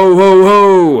ver ho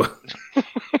ho ho!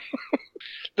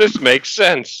 This makes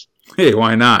sense. Hey,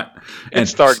 why not?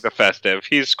 It's Tharg the Festive.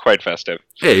 He's quite festive.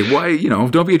 Hey, why,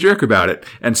 don't be a jerk about it.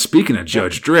 And speaking of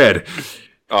Judge Dredd,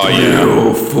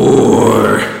 yeah.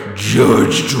 For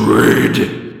Judge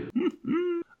Dredd.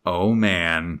 Oh,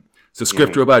 man. So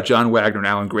script robot John Wagner and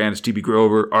Alan Grant, Stevie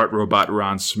Grover, art robot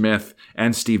Ron Smith,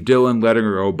 and Steve Dillon, lettering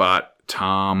robot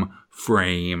Tom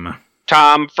Frame.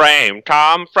 Tom Frame,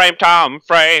 Tom Frame, Tom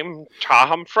Frame,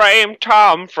 Tom Frame,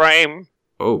 Tom Frame.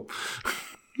 Oh.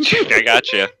 I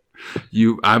got you.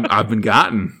 I've been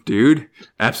gotten, dude.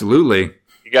 Absolutely.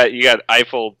 You got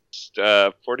Eiffel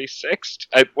 46.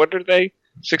 What are they?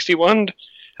 61?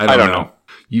 I don't know.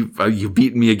 You've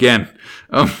beaten me again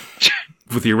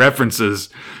with your references.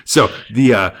 So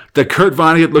the Kurt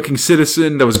Vonnegut looking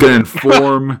citizen that was going to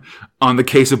inform on the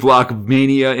case of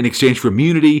Blockmania in exchange for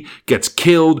immunity gets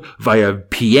killed via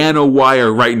piano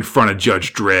wire right in front of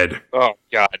Judge Dredd. Oh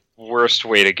God. Worst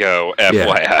way to go, FYI.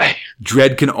 Yeah.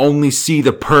 Dredd can only see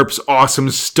the perp's awesome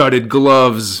studded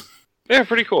gloves. Yeah,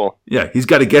 pretty cool. Yeah, he's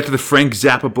got to get to the Frank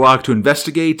Zappa block to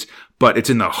investigate, but it's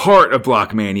in the heart of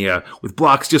Blockmania, with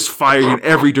blocks just firing in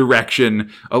every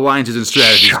direction, alliances and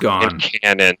strategies gone.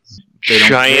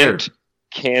 Giant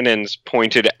cannons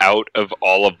pointed out of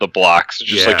all of the blocks,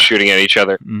 just like shooting at each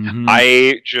other. Mm-hmm.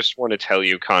 I just want to tell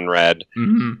you, Conrad,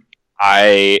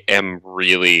 I am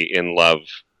really in love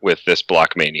with this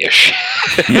Blockmania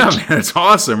shit. Yeah, man, it's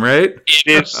awesome, right? It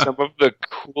is some of the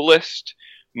coolest,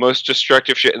 most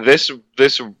destructive shit. This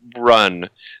run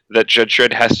that Judge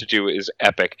Dredd has to do is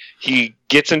epic. He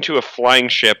gets into a flying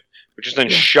ship, which is then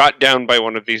shot down by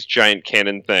one of these giant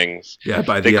cannon things. Yeah,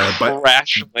 they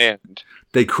crash land.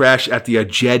 They crash at the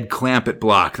Jed Clampett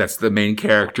block. That's the main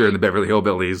character in the Beverly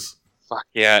Hillbillies. Fuck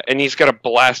yeah, and he's got to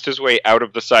blast his way out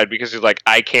of the side because he's like,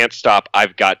 I can't stop,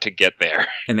 I've got to get there.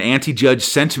 And anti-judge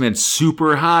sentiment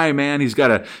super high, man. He's got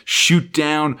to shoot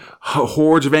down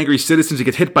hordes of angry citizens. He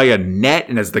gets hit by a net,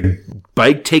 and as the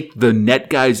bike take the net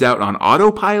guys out on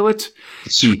autopilot,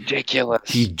 it's ridiculous.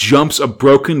 He jumps a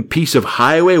broken piece of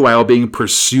highway while being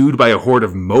pursued by a horde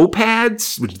of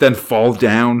mopeds, which then fall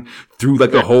down through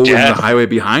like the hole in the highway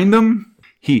behind them.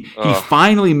 He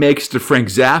finally makes it to Frank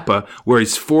Zappa, where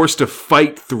he's forced to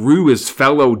fight through his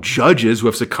fellow judges who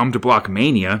have succumbed to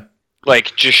Blockmania.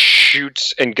 Like, just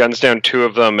shoots and guns down two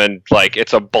of them, and, like,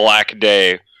 it's a black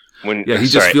day. He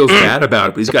just feels bad about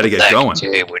it, but he's got to get going.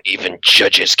 Day when even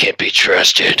judges can't be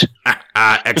trusted.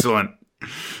 Excellent.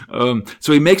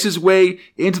 So he makes his way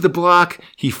into the block.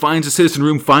 He finds a citizen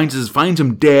room, finds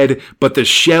him dead, but the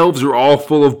shelves are all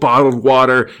full of bottled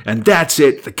water, and that's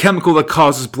it. The chemical that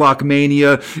causes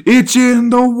Blockmania, it's in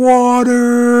the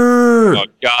water. Oh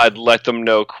God, let them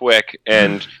know quick.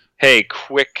 And hey,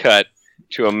 quick cut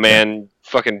to a man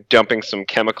fucking dumping some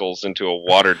chemicals into a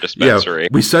water dispensary. Yeah,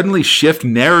 we suddenly shift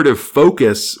narrative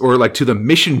focus, or like to the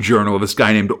mission journal of this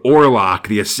guy named Orlok,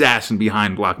 the assassin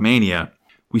behind Blockmania.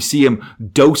 We see him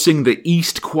dosing the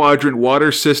East Quadrant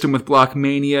water system with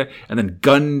Blockmania and then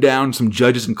gun down some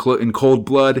judges in cold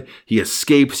blood. He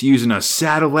escapes using a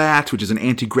Satellat, which is an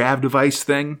anti-grav device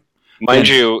thing. Mind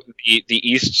you, the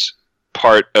East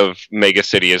part of Mega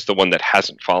City is the one that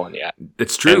hasn't fallen yet.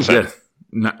 It's true, yeah.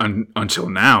 Until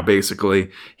now,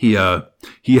 basically. He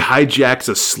hijacks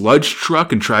a sludge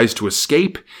truck and tries to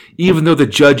escape. Even though the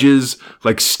judges,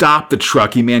 stop the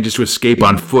truck, he manages to escape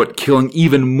on foot, killing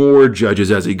even more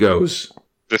judges as he goes.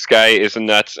 This guy is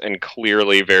nuts and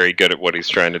clearly very good at what he's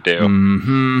trying to do.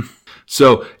 Mm-hmm.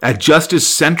 So at Justice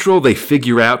Central, they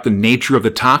figure out the nature of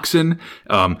the toxin,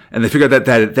 and they figure out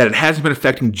that it hasn't been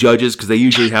affecting judges because they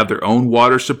usually have their own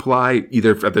water supply,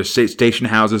 either at their station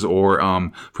houses or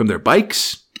from their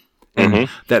bikes. And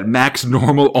that Max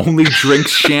Normal only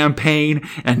drinks champagne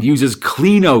and uses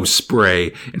Cleano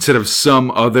spray instead of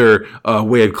some other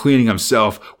way of cleaning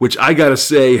himself, which I gotta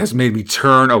say has made me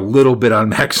turn a little bit on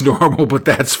Max Normal, but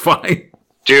that's fine.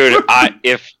 Dude,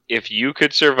 if you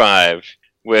could survive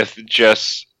with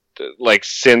just like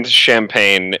synth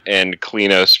champagne and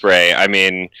Cleano spray. I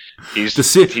mean, he's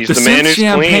the man who's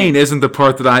champagne clean. isn't the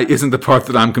part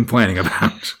that I'm complaining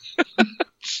about.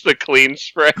 It's the clean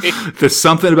spray. There's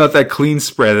something about that clean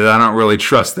spray that I don't really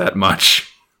trust that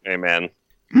much. Hey, man.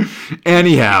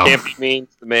 Anyhow, can't be mean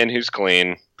to the man who's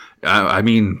clean. I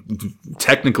mean,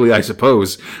 technically, I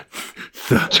suppose.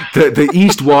 The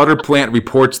East Water Plant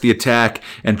reports the attack,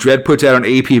 and Dredd puts out an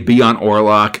APB on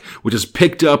Orlok, which is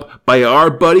picked up by our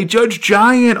buddy Judge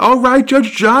Giant. All right,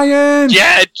 Judge Giant.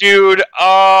 Yeah, dude.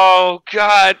 Oh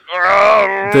God.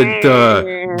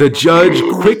 The judge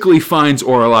quickly finds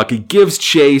Orlok. He gives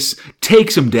chase,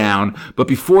 takes him down, but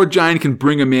before Giant can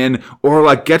bring him in,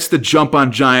 Orlok gets the jump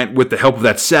on Giant with the help of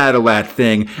that Sadalat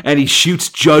thing, and he shoots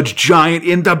Judge Giant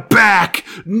in the back.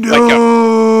 No. Like a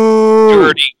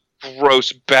dirty,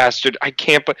 gross bastard. I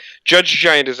can't. But Judge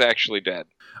Giant is actually dead.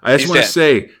 I just want to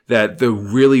say that the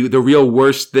real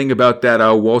worst thing about that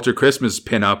Walter Christmas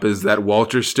pinup is that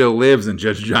Walter still lives and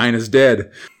Judge Giant is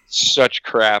dead. Such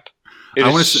crap. It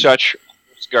is such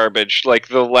garbage. Like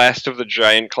the last of the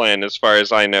Giant clan, as far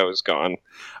as I know, is gone.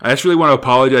 I just really want to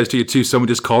apologize to you too. Someone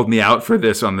just called me out for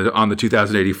this on the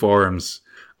 2080 forums.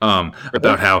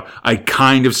 About how I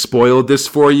kind of spoiled this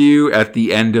for you at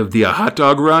the end of the hot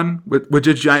dog run, which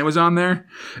Judge Giant was on there,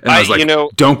 and I was like,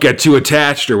 "Don't get too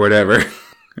attached" or whatever.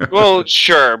 Well,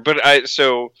 sure, but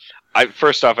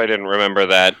first off, I didn't remember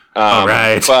that. All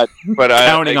right, but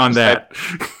counting on that,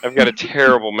 I've got a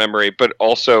terrible memory. But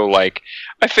also, like,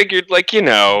 I figured, like,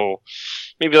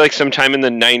 maybe like sometime in the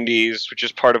 90s, which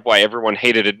is part of why everyone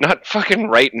hated it. Not fucking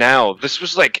right now. This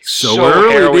was like so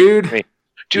early, dude.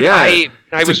 Dude, yeah,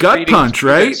 I was a gut punch,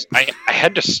 right? I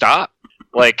had to stop,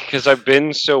 like, because I've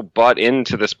been so bought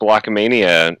into this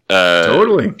Blockmania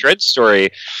totally Dredd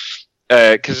story,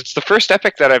 because it's the first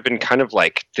epic that I've been kind of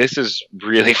like, this is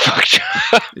really fucked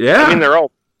up. Yeah, I mean, they're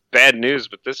all bad news,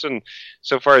 but this one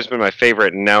so far has been my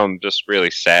favorite, and now I'm just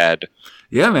really sad.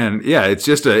 Yeah, man. Yeah,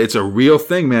 it's a real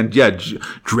thing, man. Yeah,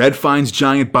 Dredd finds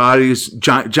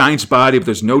Giant's body, but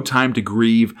there's no time to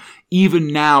grieve.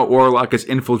 Even now, Orlok is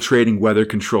infiltrating Weather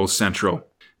Control Central.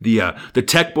 The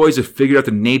tech boys have figured out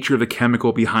the nature of the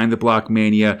chemical behind the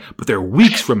Blockmania, but they're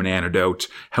weeks from an antidote.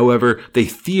 However, they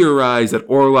theorize that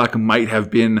Orlok might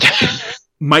have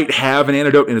an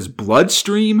antidote in his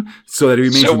bloodstream, so that he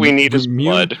remains So we need his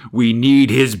blood. We need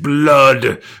his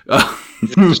blood.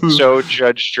 So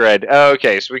Judge Dredd.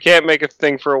 Okay, so we can't make a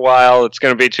thing for a while. It's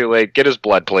going to be too late. Get his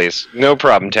blood, please. No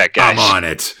problem, tech guys. I'm on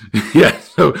it. Yeah,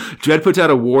 so Dredd puts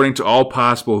out a warning to all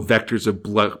possible vectors of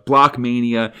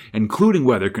Blockmania, including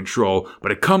Weather Control,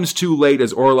 but it comes too late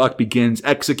as Orlok begins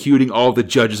executing all the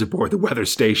judges aboard the weather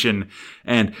station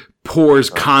and pours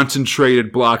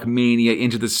concentrated Blockmania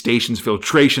into the station's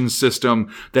filtration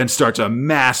system, then starts a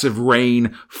massive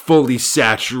rain fully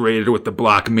saturated with the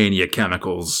Blockmania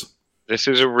chemicals. This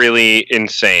is really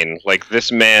insane. Like,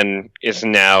 this man is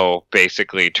now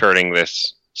basically turning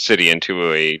this city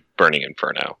into a burning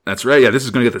inferno. That's right. Yeah, this is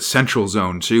going to get the central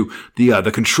zone too.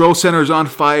 The control center is on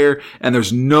fire, and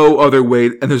there's no other way.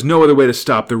 And there's no other way to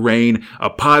stop the rain. A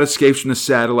pod escapes from the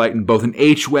satellite, and both an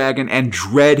H-Wagon and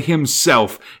Dredd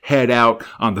himself head out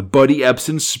on the Buddy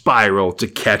Ebsen spiral to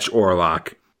catch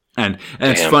Orlok. And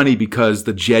it's funny because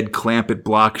the Jed Clampett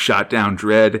block shot down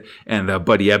Dredd, and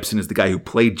Buddy Ebsen is the guy who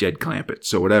played Jed Clampett.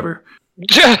 So whatever.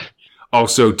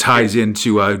 Also ties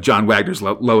into John Wagner's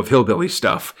Love of Hillbilly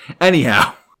stuff.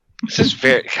 Anyhow, this is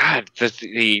very this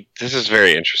is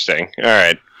very interesting. All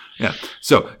right. Yeah.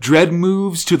 So Dredd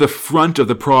moves to the front of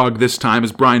the Prague this time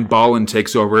as Brian Bolland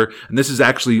takes over, and this is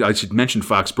actually, I should mention,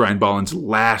 Fox, Brian Bolland's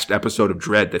last episode of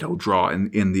Dredd that he'll draw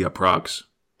in the Pragues.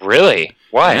 Really?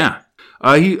 Why? Yeah.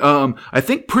 I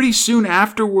think pretty soon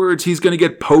afterwards he's going to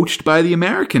get poached by the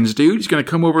Americans, dude. He's going to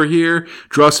come over here,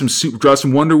 draw some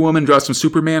Wonder Woman, draw some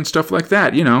Superman, stuff like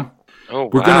that. Oh,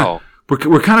 wow.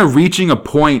 We're kind of reaching a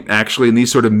point actually in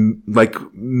these sort of like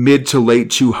mid to late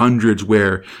 200s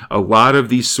where a lot of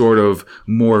these sort of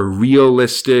more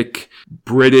realistic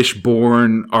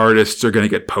British-born artists are going to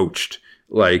get poached.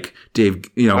 Like Dave,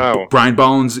 Brian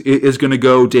Bolland is going to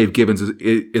go. Dave Gibbons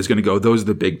is going to go. Those are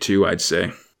the big two, I'd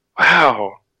say.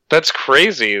 Wow, that's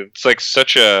crazy. It's like he's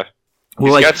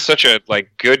got such a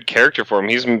good character for him.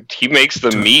 He makes the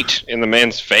meat in the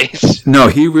man's face. No,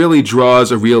 he really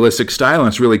draws a realistic style, and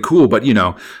it's really cool. But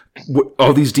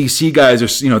all these DC guys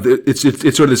are, it's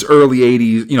sort of this early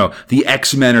 '80s. The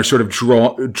X-Men are sort of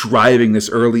driving this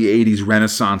early '80s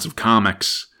renaissance of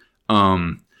comics,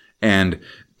 and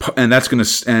it's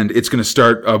gonna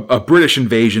start a British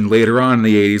invasion later on in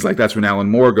the '80s. Like that's when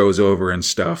Alan Moore goes over and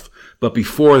stuff. But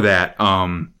before that,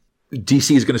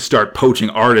 DC is going to start poaching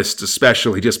artists,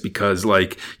 especially just because,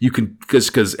 like,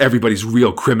 because everybody's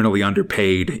real criminally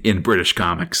underpaid in British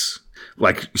comics.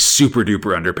 Like, super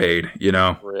duper underpaid, you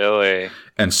know? Really?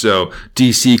 And so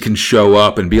DC can show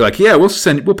up and be like, yeah, we'll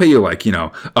pay you like, you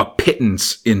know, a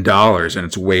pittance in dollars, and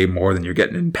it's way more than you're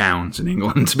getting in pounds in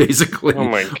England, basically. Oh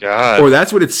my God. Or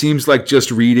that's what it seems like just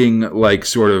reading, like,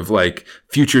 sort of like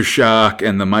Future Shock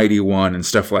and The Mighty One and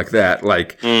stuff like that.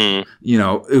 Like, you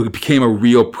know, it became a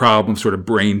real problem, sort of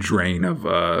brain drain of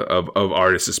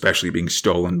artists, especially being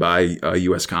stolen by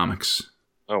US comics.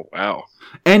 Oh, wow.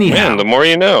 Anyhow, man, the more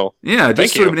you know. Yeah,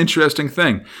 just sort of an interesting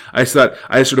thing. I sort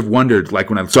of wondered, like,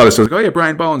 when I saw this, I was like, oh yeah,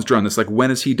 Brian Bolland's drawn this. Like,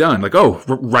 when is he done? Like, oh,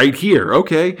 right here.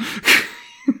 Okay.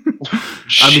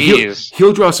 I mean,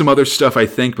 he'll draw some other stuff, I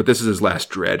think, but this is his last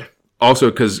Dread.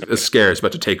 Also, because Scare is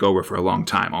about to take over for a long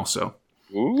time. Also.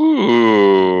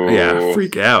 Ooh. Yeah,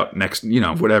 freak out. Next, you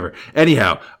know, whatever.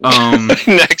 Anyhow,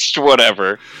 next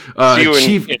whatever. See you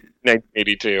in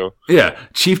 1982. Yeah,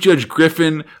 Chief Judge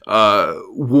Griffin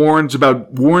warns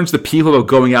the people about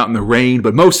going out in the rain,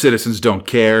 but most citizens don't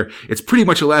care. It's pretty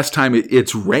much the last time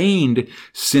it's rained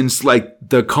since, like,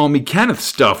 the Call Me Kenneth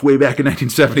stuff way back in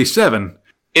 1977.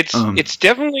 It's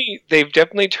definitely, they've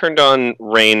definitely turned on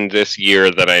rain this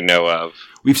year that I know of.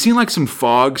 We've seen, like, some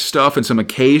fog stuff and some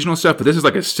occasional stuff, but this is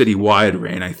like a city-wide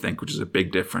rain, I think, which is a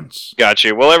big difference.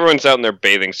 Gotcha. Well, everyone's out in their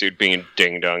bathing suit being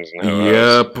ding-dongs and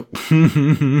ho-hos.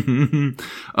 Yep.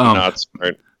 Not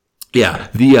smart. Yeah.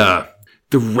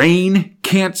 The rain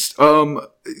can't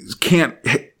stop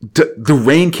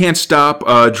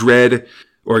Dread,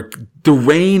 or the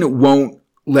rain won't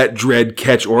let Dread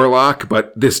catch Orlok,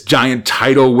 but this giant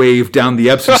tidal wave down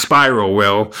the Epsom spiral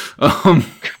will.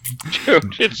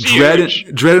 Dude, it's Dread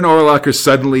huge. And Orlok are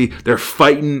suddenly, they're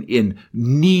fighting in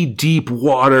knee-deep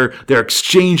water. They're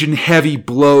exchanging heavy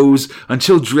blows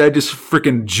until Dread just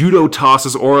freaking judo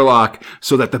tosses Orlok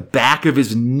so that the back of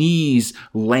his knees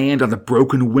land on the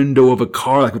broken window of a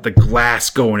car, like with the glass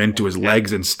going into his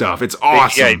legs and stuff. It's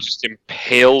awesome. Yeah, he just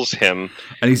impales him.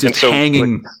 And he's just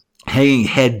hanging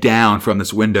head down from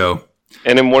this window.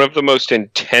 And in one of the most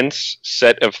intense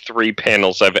set of 3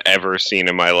 panels I've ever seen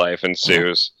in my life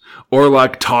ensues.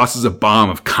 Orlok tosses a bomb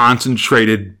of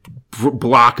concentrated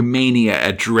block mania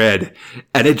at Dread,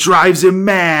 and it drives him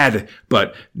mad.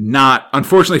 But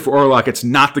unfortunately for Orlok, it's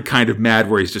not the kind of mad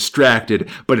where he's distracted,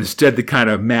 but instead the kind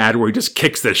of mad where he just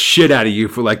kicks the shit out of you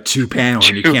for like 2 panels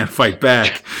and you can't fight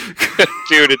back.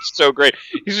 Dude, it's so great.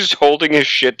 He's just holding his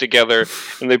shit together,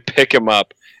 and they pick him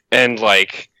up, and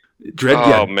like...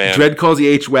 Dread calls the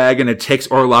H-Wagon, and takes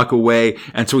Orlok away,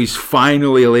 and so he's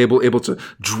finally able to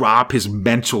drop his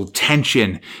mental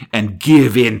tension and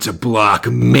give in to block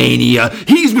mania.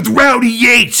 He's with Rowdy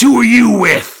Yates! Who are you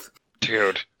with?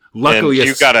 Dude. Luckily,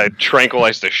 you gotta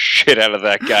tranquilize the shit out of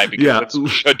that guy because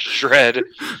it's Judge Dredd.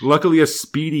 Luckily, a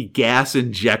speedy gas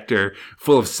injector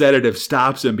full of sedative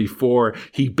stops him before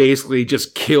he basically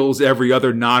just kills every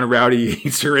other non-Rowdy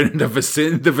Yateser in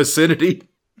the vicinity.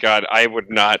 God, I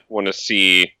would not want to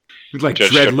see... Like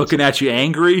Judge Dredd looking at you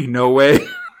angry? No way.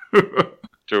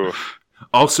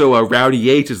 Also, Rowdy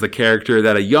Yates is the character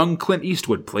that a young Clint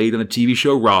Eastwood played in the TV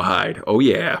show Rawhide. Oh,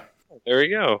 yeah. There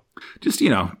you go. Just, you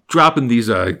know, dropping these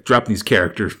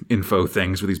character info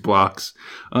things with these blocks.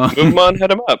 Move them on,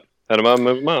 head them up. Head them on,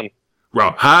 move them on.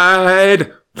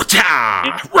 Rawhide!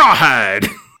 Rawhide!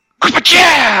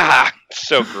 Yeah!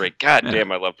 So great. God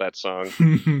damn, I love that song.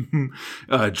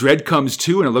 Dread comes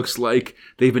to, and it looks like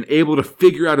they've been able to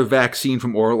figure out a vaccine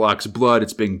from Orlok's blood.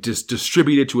 It's being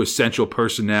distributed to essential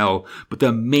personnel, but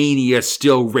the mania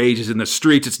still rages in the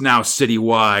streets. It's now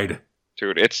citywide.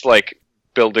 Dude, it's like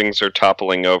buildings are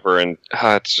toppling over, and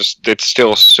it's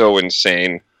still so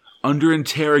insane. Under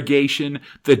interrogation,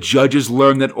 the judges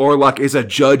learn that Orlok is a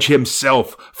judge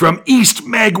himself from East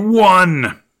Meg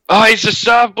 1. Oh, he's a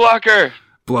soft blocker.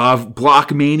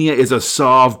 Block Mania is a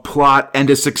solved plot and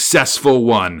a successful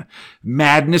one.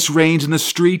 Madness reigns in the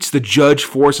streets, the judge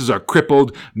forces are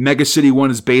crippled, Mega City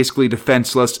 1 is basically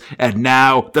defenseless, and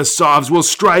now the Sovs will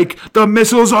strike! The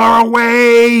missiles are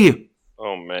away!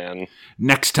 Oh, man.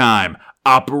 Next time,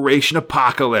 Operation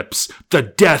Apocalypse, the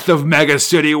death of Mega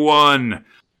City 1.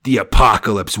 The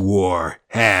Apocalypse War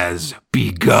has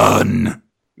begun.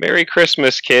 Merry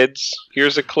Christmas, kids.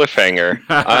 Here's a cliffhanger.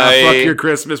 Fuck your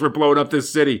Christmas. We're blowing up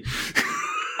this city.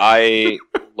 I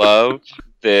love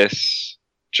this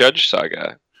Judge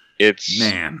saga. It's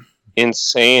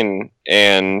insane,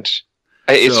 and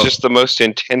it's just the most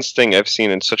intense thing I've seen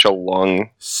in such a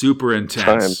long super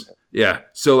intense time. Yeah.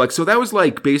 So that was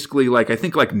like basically like I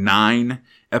think like 9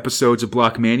 episodes of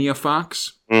Blockmania,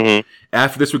 Fox. Mm-hmm.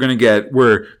 After this,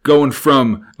 we're going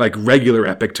from like regular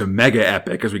epic to mega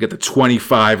epic as we get the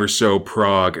 25 or so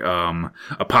Prague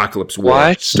Apocalypse War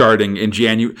What? starting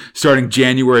January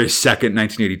 2nd,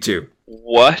 1982.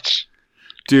 What?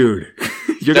 Dude,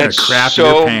 you're going to crap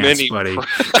so in your pants, buddy.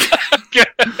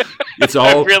 It's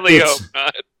all I really hope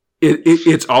not.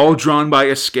 It's all drawn by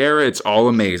Ascara. It's all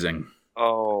amazing.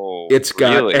 Oh, it's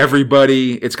got really?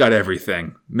 everybody. It's got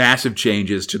everything. Massive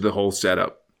changes to the whole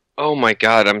setup. Oh my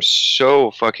god, I'm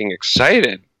so fucking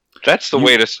excited. That's the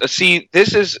way to see.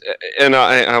 This is, and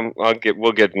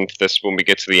we'll get into this when we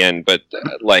get to the end. But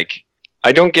like,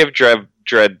 I don't give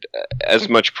Dread as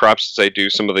much props as I do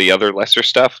some of the other lesser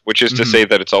stuff, which is to say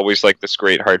that it's always like this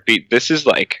great heartbeat. This is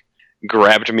like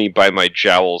grabbed me by my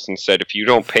jowls and said, "If you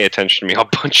don't pay attention to me, I'll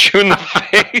punch you in the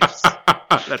face."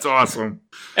 That's awesome.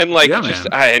 And like,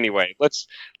 anyway, let's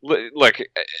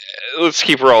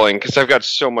keep rolling because I've got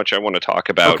so much I want to talk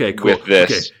about with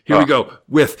this. Okay, here we go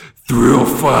with Thrill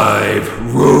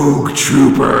 5 Rogue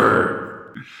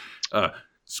Trooper.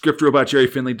 Script robot Jerry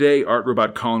Finley Day, art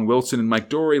robot Colin Wilson and Mike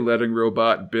Dory, lettering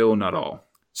robot Bill Nuttall.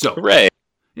 So, hooray.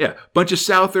 Yeah, bunch of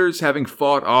Southers, having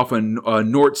fought off a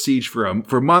Nort siege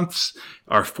for months,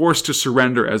 are forced to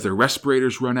surrender as their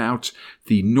respirators run out.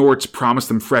 The Norts promise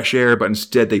them fresh air, but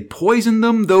instead they poison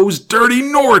them, those dirty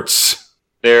Norts!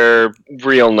 They're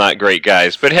real not great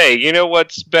guys. But hey, you know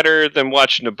what's better than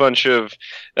watching a bunch of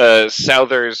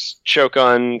Southers choke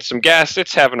on some gas?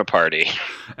 It's having a party.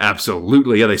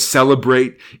 Absolutely. Yeah, they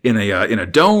celebrate in a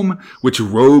dome, which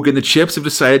Rogue and the Chips have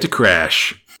decided to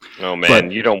crash. Oh man,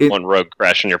 you don't want Rogue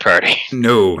crashing your party.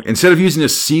 No. Instead of using a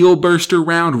seal burster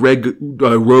round,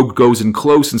 Rogue goes in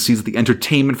close and sees that the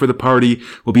entertainment for the party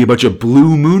will be a bunch of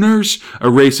Blue Mooners, a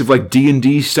race of like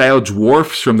D&D style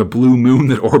dwarfs from the blue moon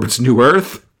that orbits New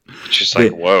Earth. Just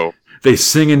like, whoa. They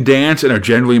sing and dance and are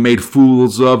generally made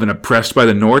fools of and oppressed by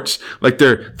the Norts. Like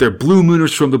they're Blue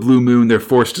Mooners from the blue moon. They're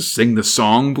forced to sing the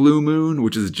song Blue Moon,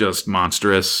 which is just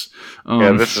monstrous.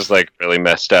 Yeah, this is like really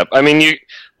messed up. I mean,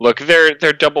 look, they're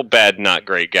double bad, not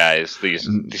great guys. These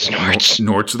Norts.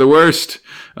 Norts are the worst.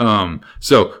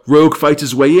 So Rogue fights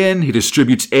his way in. He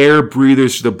distributes air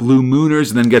breathers to the Blue Mooners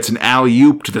and then gets an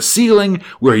alley-oop to the ceiling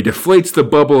where he deflates the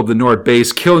bubble of the Nort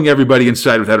base, killing everybody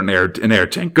inside without an air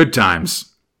tank. Good times.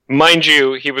 Mind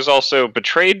you, he was also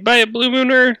betrayed by a Blue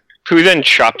Mooner who then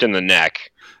chopped in the neck.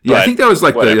 Yeah, I think that was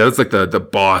like the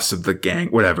boss of the gang,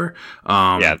 whatever.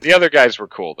 Yeah, the other guys were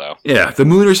cool though. Yeah, the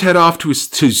Mooners head off to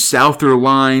Souther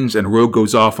lines, and Rogue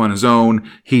goes off on his own.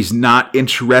 He's not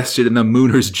interested in the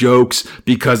Mooners' jokes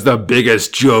because the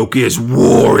biggest joke is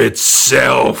war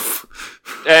itself.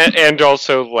 And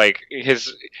also, like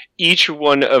each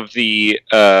one of the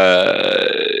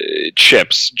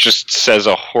Chips just says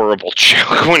a horrible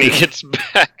joke when he gets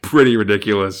back. Pretty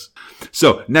ridiculous.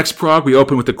 So, next Prague, we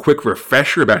open with a quick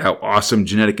refresher about how awesome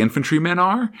genetic infantrymen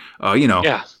are.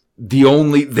 Yeah. The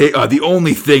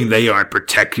only thing they aren't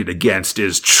protected against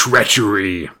is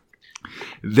treachery.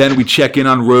 Then we check in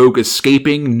on Rogue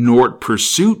escaping Nort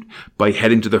pursuit by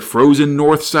heading to the frozen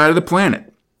north side of the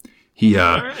planet. He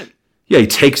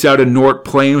takes out a Nort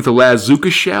plane with a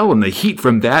Lazuka shell, and the heat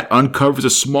from that uncovers a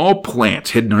small plant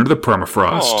hidden under the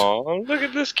permafrost. Oh, look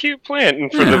at this cute plant!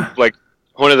 And for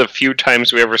one of the few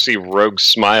times we ever see Rogue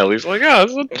smile, he's like, "Oh,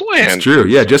 it's a plant." It's true.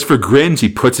 Yeah, just for grins, he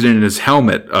puts it in his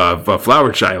helmet of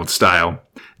Flower Child style.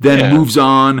 Then moves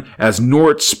on as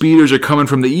Nort speeders are coming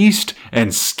from the east,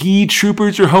 and ski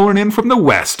troopers are honing in from the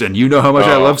west. And you know how much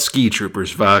I love ski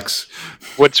troopers, Fox.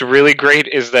 What's really great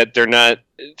is that they're not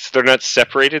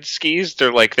separated skis.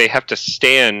 They're like they have to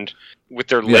stand with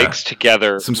their legs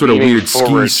together. Some sort of weird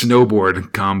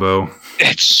ski-snowboard combo.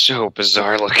 It's so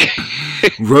bizarre looking.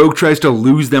 Rogue tries to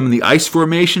lose them in the ice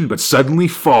formation, but suddenly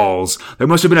falls. There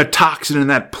must have been a toxin in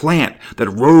that plant that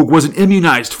Rogue wasn't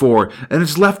immunized for, and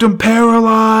it's left him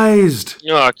paralyzed.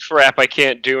 Oh, crap, I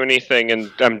can't do anything,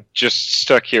 and I'm just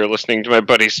stuck here listening to my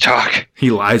buddies talk.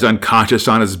 He lies unconscious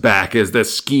on his back as the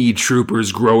ski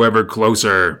troopers grow ever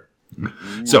closer.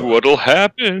 So, what'll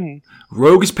happen?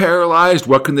 Rogue is paralyzed.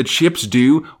 What can the Chips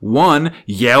do? 1,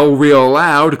 yell real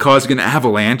loud, causing an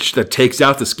avalanche that takes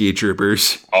out the ski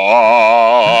troopers.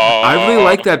 Oh. I really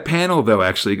like that panel, though,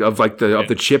 actually, of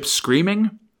the Chips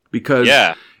screaming, because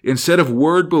instead of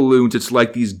word balloons, it's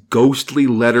like these ghostly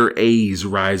letter A's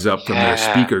rise up from their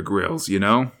speaker grills. You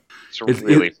know, it's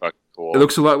really fucking cool. It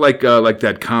looks a lot like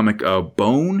that comic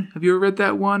Bone. Have you ever read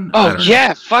that one? Oh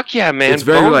yeah, fuck yeah, man! It's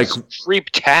very Bone's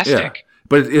creeptastic. Yeah.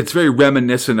 But it's very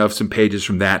reminiscent of some pages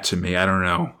from that to me. I don't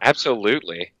know.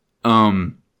 Absolutely.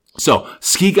 So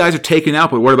ski guys are taken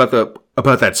out, but what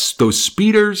about those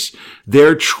speeders?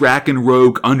 They're tracking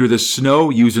Rogue under the snow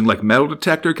using like metal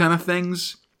detector kind of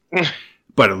things.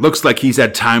 But it looks like he's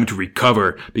had time to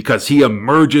recover because he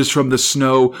emerges from the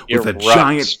snow with a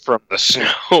giant... from the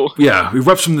snow. Yeah, he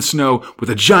erupts from the snow with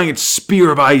a giant spear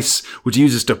of ice, which he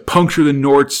uses to puncture the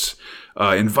Nort's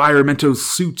environmental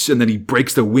suits, and then he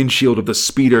breaks the windshield of the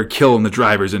speeder, killing the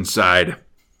drivers inside.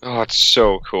 Oh, it's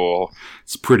so cool.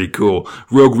 It's pretty cool.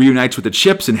 Rogue reunites with the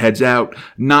Chips and heads out,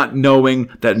 not knowing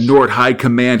that Nort High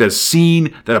Command has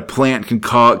seen that a plant can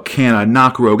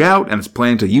knock Rogue out, and is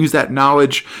planning to use that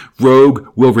knowledge. Rogue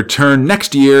will return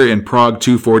next year in Prague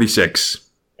 246.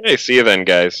 Hey, see you then,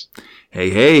 guys.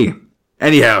 Hey.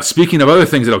 Anyhow, speaking of other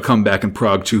things that'll come back in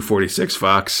Prague 246,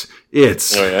 Fox,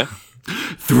 it's... Oh, yeah?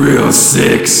 Thrill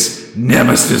 6,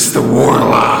 Nemesis the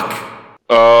Warlock.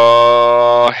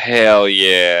 Oh, hell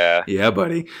yeah. Yeah,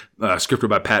 buddy. Script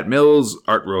robot Pat Mills,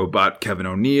 art robot Kevin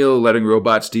O'Neill, lettering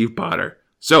robot Steve Potter.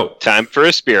 So, time for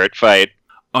a spirit fight.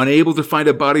 Unable to find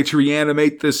a body to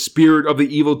reanimate, the spirit of the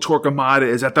evil Torquemada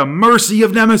is at the mercy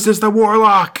of Nemesis the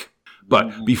Warlock.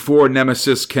 But before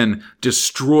Nemesis can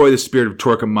destroy the spirit of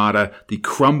Torquemada, the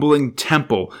crumbling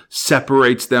temple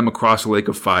separates them across a lake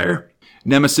of fire.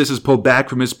 Nemesis is pulled back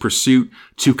from his pursuit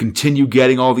to continue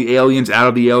getting all the aliens out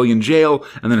of the alien jail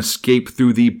and then escape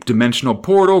through the dimensional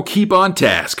portal. Keep on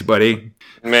task, buddy.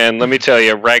 Man, let me tell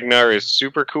you, Ragnar is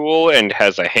super cool and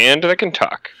has a hand that can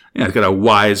talk. Yeah, he's got a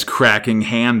wise-cracking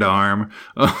hand arm.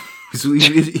 He's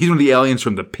one of the aliens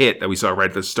from the pit that we saw right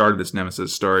at the start of this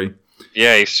Nemesis story.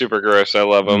 Yeah, he's super gross. I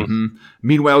love him. Mm-hmm.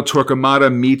 Meanwhile,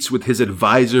 Torquemada meets with his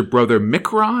advisor brother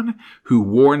Micron, who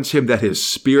warns him that his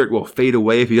spirit will fade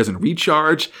away if he doesn't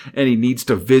recharge, and he needs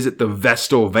to visit the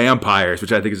Vestal vampires,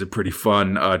 which I think is a pretty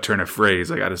fun turn of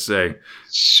phrase, I gotta say.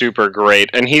 Super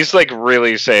great. And he's like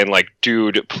really saying like,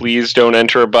 dude, please don't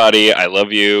enter a body. I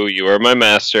love you. You are my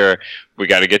master. We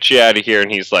gotta get you out of here.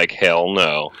 And he's like, hell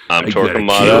no. I'm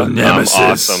Torquemada. I'm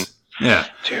awesome. Yeah.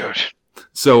 Dude.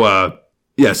 So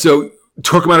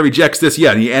Torquemada rejects this,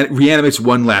 and he reanimates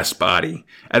one last body.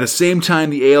 At the same time,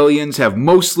 the aliens have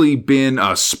mostly been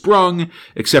sprung,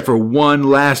 except for one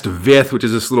last Vith, which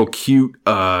is this little cute,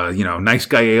 nice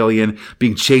guy alien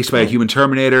being chased by a human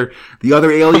Terminator. The other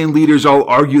alien leaders all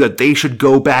argue that they should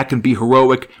go back and be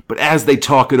heroic, but as they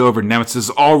talk it over, Nemesis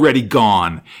is already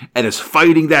gone and is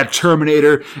fighting that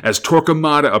Terminator as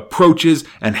Torquemada approaches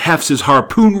and hefts his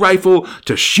harpoon rifle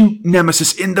to shoot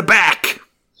Nemesis in the back.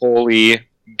 Holy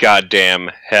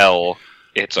goddamn hell.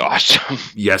 It's awesome.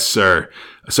 Yes, sir.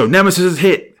 So Nemesis is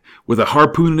hit. With a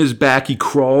harpoon in his back, he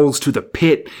crawls to the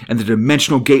pit and the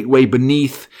dimensional gateway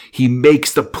beneath. He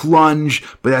makes the plunge,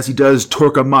 but as he does,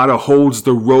 Torquemada holds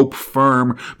the rope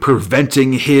firm,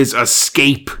 preventing his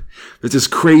escape. This is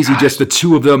crazy. Just the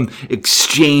two of them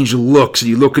exchange looks, and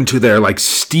you look into their like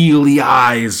steely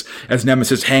eyes as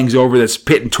Nemesis hangs over this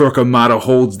pit and Torquemada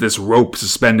holds this rope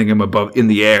suspending him above in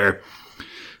the air.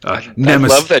 I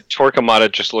love that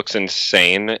Torquemada just looks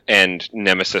insane and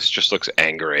Nemesis just looks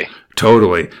angry.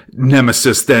 Totally.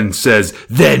 Nemesis then says,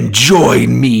 "Then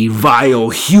join me, vile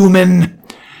human."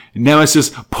 Nemesis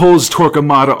pulls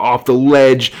Torquemada off the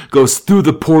ledge, goes through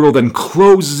the portal, then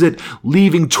closes it,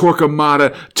 leaving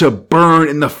Torquemada to burn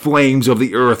in the flames of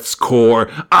the Earth's core.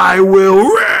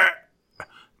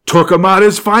 Torquemada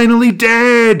is finally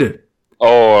dead!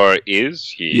 Or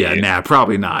is he? Yeah, nah,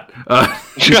 probably not.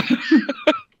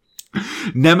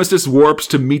 Nemesis warps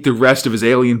to meet the rest of his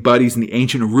alien buddies in the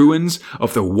ancient ruins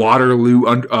of the Waterloo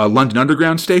London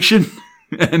Underground station.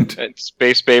 and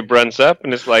Space Babe runs up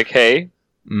and is like, hey,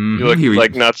 you look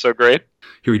like not so great.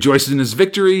 He rejoices in his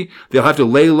victory. They'll have to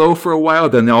lay low for a while.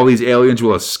 Then all these aliens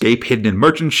will escape hidden in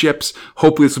merchant ships.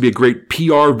 Hopefully this will be a great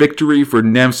PR victory for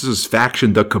Nemesis'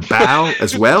 faction, the Cabal,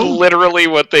 as well. Literally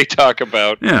what they talk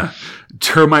about. Yeah.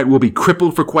 Termite will be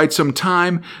crippled for quite some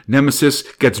time. Nemesis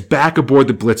gets back aboard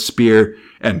the Blitzspear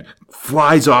and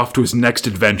flies off to his next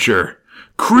adventure.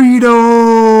 Credo!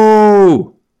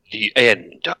 The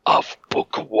end of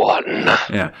Book 1.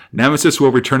 Yeah. Nemesis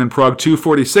will return in Prague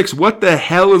 246. What the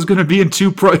hell is going to be in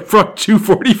Prague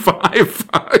 245,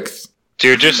 Fox?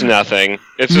 Dude, just nothing.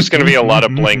 It's just going to be a lot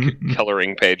of blank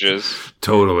coloring pages.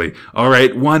 Totally. All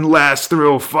right, one last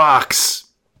thrill, Fox.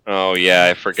 Oh, yeah,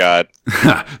 I forgot.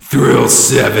 Thrill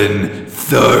 7,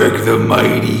 Tharg the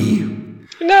Mighty.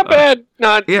 Not bad.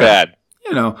 Not bad.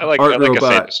 You know, I like Robot.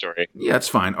 a safe story. Yeah, it's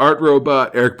fine. Art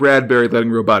Robot, Eric Bradbury,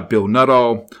 lettering robot Bill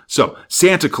Nuttall. So,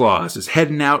 Santa Claus is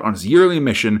heading out on his yearly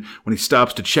mission when he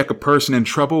stops to check a person in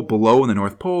trouble below in the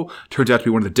North Pole. Turns out to be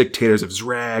one of the dictators of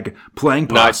Zrag, playing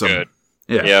possum. Not good.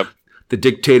 Yeah. Yep. The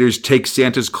dictators take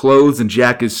Santa's clothes and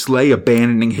jack his sleigh,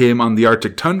 abandoning him on the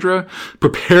Arctic tundra,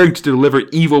 preparing to deliver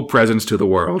evil presents to the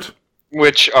world.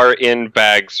 Which are in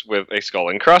bags with a skull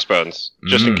and crossbones,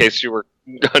 just in case you were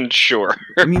unsure.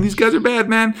 I mean, these guys are bad,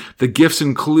 man. The gifts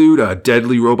include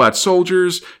deadly robot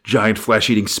soldiers, giant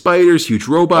flesh-eating spiders, huge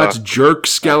robots, jerk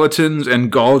skeletons,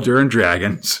 and Galdern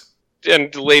dragons.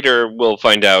 And later we'll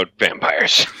find out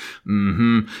vampires.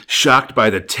 Shocked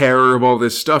by the terror of all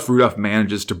this stuff, Rudolph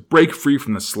manages to break free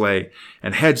from the sleigh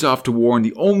and heads off to warn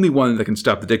the only one that can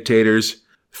stop the dictators,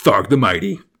 Tharg the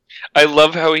Mighty. I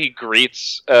love how he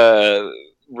greets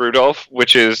Rudolph,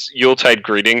 which is Yuletide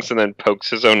greetings, and then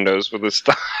pokes his own nose with his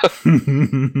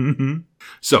thumb.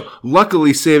 So,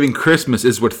 luckily, saving Christmas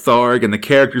is what Tharg and the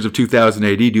characters of 2000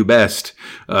 AD do best.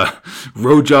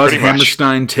 Rojaw's and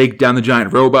Hammerstein take down the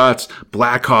giant robots.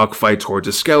 Blackhawk fights hordes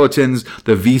of skeletons.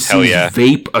 The VCs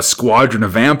vape a squadron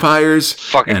of vampires.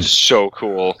 Fucking so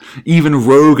cool. Even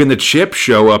Rogue and the Chip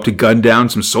show up to gun down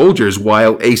some soldiers,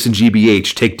 while Ace and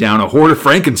GBH take down a horde of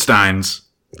Frankensteins.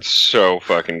 So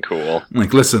fucking cool.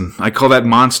 Like, listen, I call that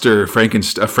monster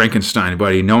Frankenstein,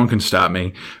 buddy. No one can stop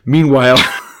me. Meanwhile...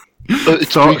 Shut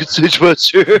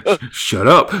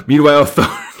up. Meanwhile,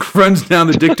 Tharg runs down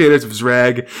the dictators of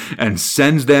Zrag and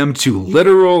sends them to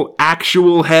literal,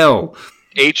 actual hell.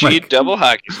 HE double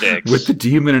hockey sticks. With the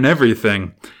demon and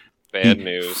everything. Bad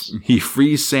news. He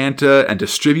frees Santa and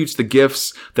distributes the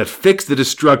gifts that fix the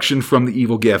destruction from the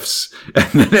evil gifts.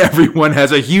 And then everyone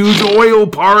has a huge oil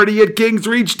party at King's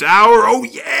Reach Tower. Oh,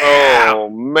 yeah! Oh,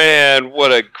 man.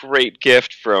 What a great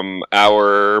gift from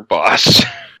our boss.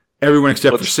 Everyone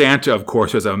except for Santa, of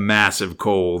course, has a massive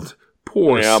cold.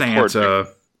 Poor Santa.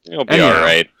 He'll be all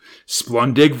right.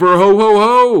 Splundig for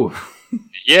ho-ho-ho!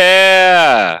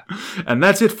 Yeah! And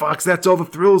that's it, Fox. That's all the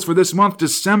thrills for this month,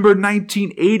 December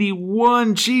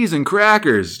 1981. Cheese and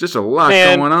crackers. Just a lot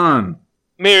going on.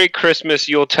 Merry Christmas,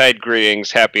 Yuletide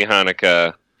greetings, Happy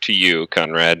Hanukkah to you,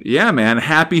 Conrad. Yeah, man.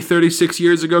 Happy 36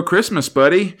 years ago Christmas,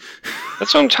 buddy.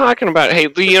 That's what I'm talking about. Hey,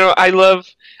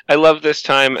 I love this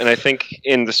time, and I think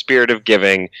in the spirit of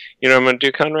giving, you know what I'm going to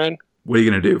do, Conrad? What are you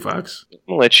going to do, Fox? I'm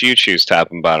going to let you choose top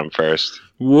and bottom first.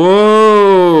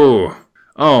 Whoa!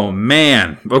 Oh,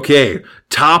 man. Okay.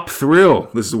 Top thrill.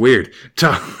 This is weird.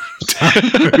 Top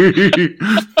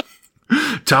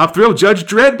thrill, Judge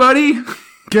Dredd, buddy.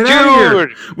 Get out of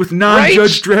here with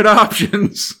non-Judge Dredd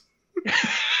options.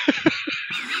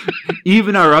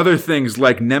 Even our other things,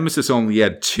 like Nemesis only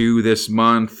had 2 this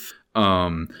month.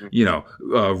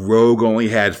 Rogue only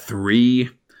had 3.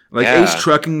 Ace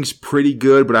Trucking's pretty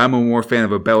good, but I'm a more fan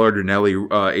of a Bell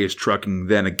Ordinelli Ace Trucking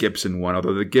than a Gibson one,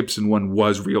 although the Gibson one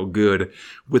was real good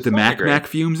with the Mac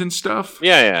fumes and stuff.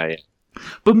 Yeah.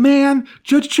 But man,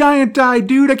 Judge Giant died,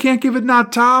 dude. I can't give it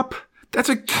not top. That's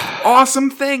a awesome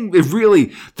thing. That's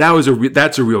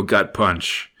a real gut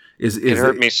punch. It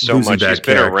hurt me so much. He's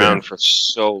been around for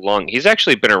so long. He's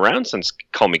actually been around since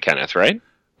Call Me Kenneth, right?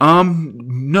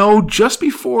 No, just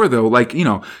before though.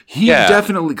 He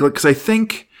definitely, because I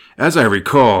think, as I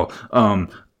recall,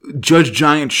 Judge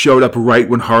Giant showed up right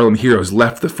when Harlem Heroes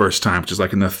left the first time, which is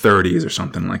in the 30s or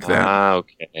something like that. Ah,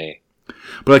 okay.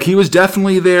 But he was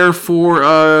definitely there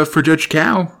for Judge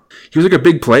Cal. He was a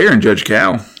big player in Judge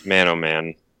Cal. Man, oh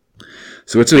man.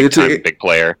 So it's a big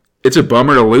player. It's a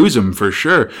bummer to lose him for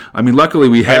sure. I mean, luckily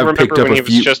we have picked up a few.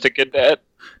 He was just a cadet.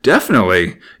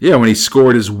 Definitely, yeah. When he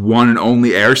scored his one and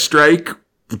only airstrike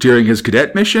during his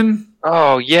cadet mission.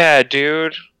 Oh yeah,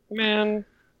 dude, man.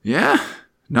 Yeah,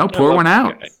 pour one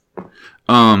out.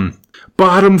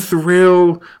 Bottom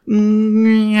thrill.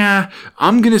 Yeah,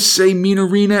 I'm gonna say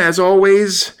Minorina as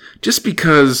always. Just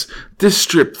because this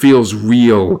strip feels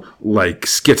real,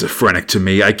 schizophrenic to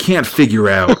me. I can't figure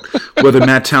out whether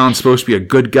Matt Talon's supposed to be a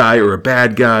good guy or a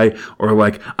bad guy, or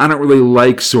I don't really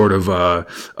like sort of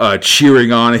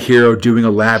cheering on a hero doing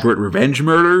elaborate revenge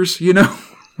murders, that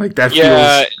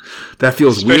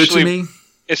feels weird to me.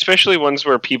 Especially ones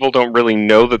where people don't really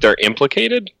know that they're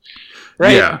implicated,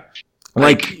 right? Yeah.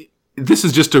 This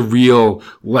is just a real,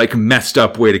 messed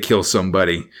up way to kill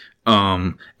somebody.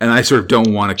 And I sort of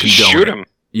don't want to condone shoot him.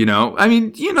 I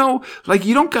mean, you don't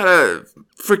gotta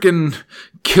freaking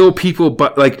kill people,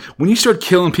 but when you start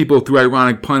killing people through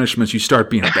ironic punishments, you start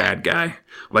being a bad guy.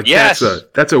 Yes.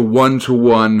 that's a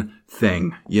 1-to-1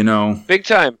 thing, Big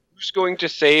time. Who's going to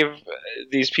save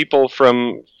these people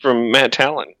from Matt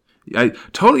Talon?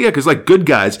 Totally, yeah, because good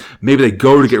guys, maybe they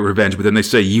go to get revenge, but then they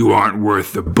say, you aren't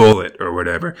worth the bullet, or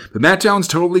whatever. But Matt Talon's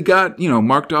totally got,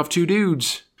 marked off 2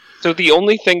 dudes. So the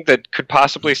only thing that could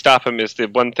possibly stop him is the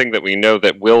one thing that we know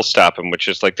that will stop him, which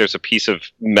is there's a piece of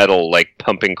metal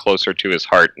pumping closer to his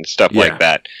heart and stuff like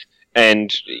that.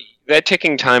 And that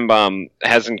ticking time bomb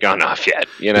hasn't gone off yet,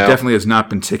 It definitely has not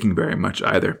been ticking very much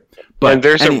either. But and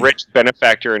there's a rich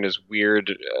benefactor and his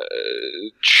weird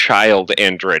child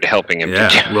android helping him.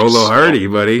 Yeah, Rolo Hardy,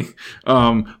 buddy.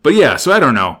 But yeah, so I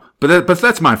don't know. But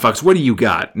that's mine, Fox. What do you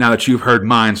got now that you've heard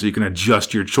mine, so you can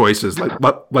adjust your choices like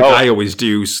I always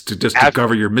do to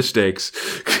cover your mistakes?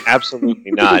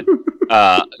 Absolutely not.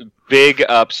 Big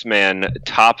ups, man.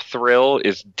 Top thrill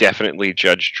is definitely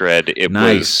Judge Dredd.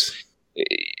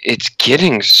 It's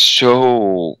getting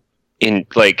so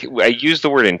I use the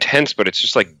word intense, but it's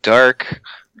just like dark,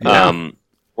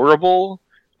 horrible.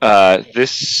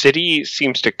 This city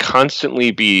seems to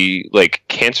constantly be like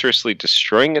cancerously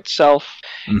destroying itself.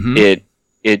 Mm-hmm.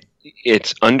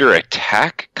 It's under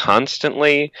attack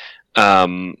constantly.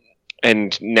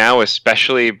 And now,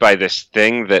 especially by this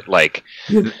thing that, like,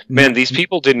 man, these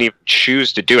people didn't even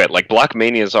choose to do it. Like,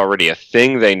 Blockmania is already a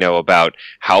thing they know about.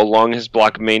 How long has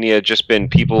Blockmania just been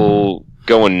people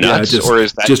going nuts, or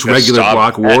is that just regular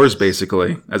block wars,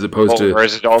 basically, as opposed to? Or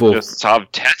is it all just solve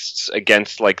tests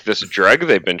against like this drug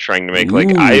they've been trying to make? Ooh.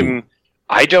 Like,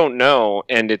 I don't know,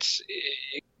 and it's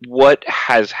what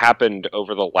has happened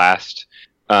over the last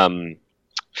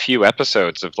few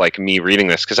episodes of like me reading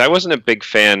this, because I wasn't a big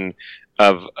fan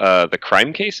of the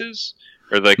crime cases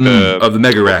or like the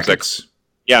mega rackets.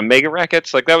 Mega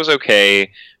rackets, like that was okay,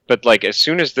 but like as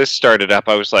soon as this started up,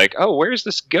 I was like, oh, where's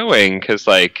this going? Because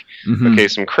like, okay,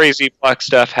 some crazy block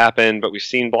stuff happened, but we've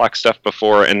seen block stuff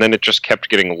before, and then it just kept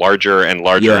getting larger and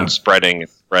larger and spreading.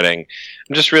 I'm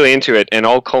just really into it, and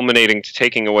all culminating to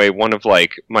taking away one of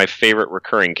like my favorite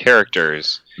recurring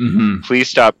characters. Please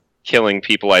stop killing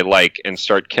people I like and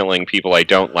start killing people I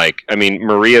don't like. I mean,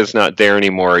 Maria's not there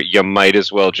anymore. You might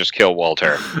as well just kill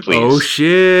Walter, please. Oh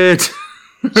shit.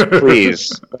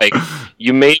 Please. Like,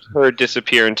 you made her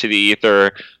disappear into the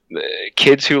ether.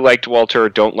 Kids who liked Walter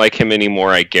don't like him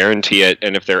anymore, I guarantee it,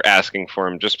 and if they're asking for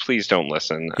him, just please don't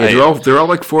listen. Yeah, they're all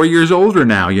like 4 years older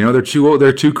now, you know, they're too old,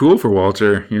 they're too cool for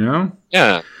Walter, you know?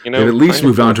 Yeah, you know. They've at least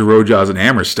moved on to Rojas and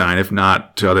Hammerstein, if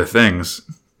not to other things.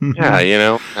 Yeah, you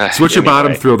know. So what's your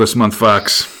bottom thrill this month,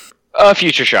 Fox?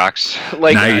 Future Shocks.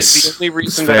 Like, nice. The only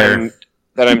reason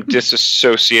that I'm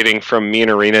disassociating from me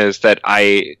and Arena is that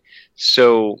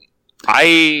No,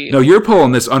 you're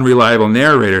pulling this unreliable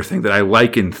narrator thing that I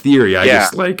like in theory. I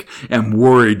just like am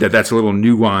worried that that's a little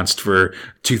nuanced for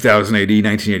 2000 AD,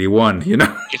 1981, you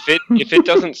know? If it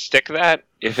doesn't stick that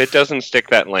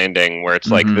landing where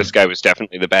it's like this guy was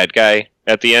definitely the bad guy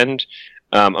at the end,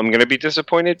 I'm going to be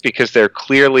disappointed, because they're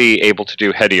clearly able to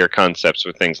do headier concepts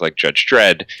with things like Judge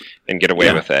Dredd and get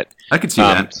away with it. I could see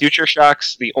that. Future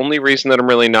Shocks, the only reason that I'm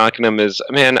really knocking them is,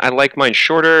 man, I like mine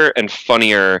shorter and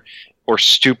funnier or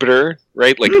stupider,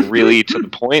 right? Like really to the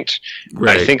point.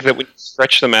 Right. I think that when you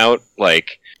stretch them out,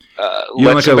 like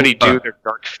let somebody do their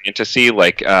dark fantasy.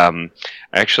 Like I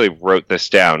actually wrote this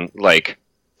down. Like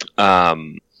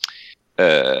Alan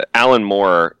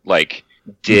Moore like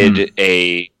did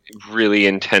a really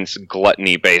intense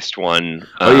gluttony based one.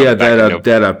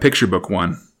 That picture book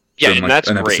one. Yeah, and that's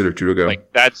an great. Episode or two ago.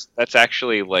 Like that's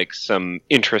actually like some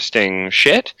interesting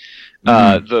shit.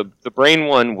 The brain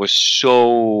one was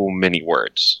so many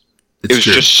words. It was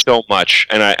just so much,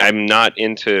 and I'm not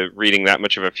into reading that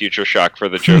much of a Future Shock for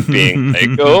the joke being like,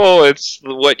 oh, it's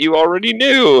what you already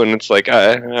knew, and it's like,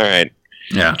 all right,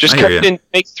 just cut it and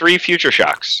make 3 Future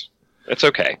Shocks. That's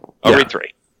okay. I'll read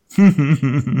 3.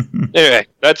 Anyway,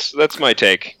 that's my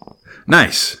take.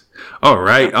 Nice. All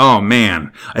right. Oh,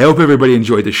 man. I hope everybody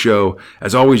enjoyed the show.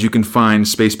 As always, you can find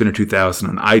Space Spinner 2000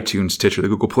 on iTunes, Stitcher, the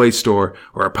Google Play Store,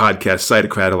 or our podcast site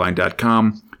at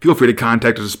crowdline.com. Feel free to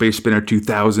contact us at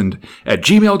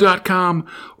spacespinner2000@gmail.com,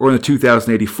 or in the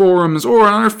 2080 forums, or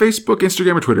on our Facebook,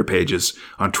 Instagram, or Twitter pages.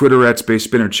 On Twitter at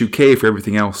SpaceSpinner2K for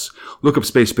everything else. Look up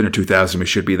Space Spinner 2000. We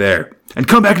should be there. And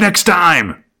come back next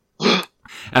time!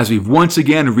 As we've once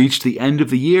again reached the end of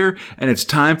the year, and it's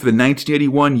time for the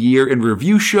 1981 year in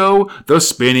review show, The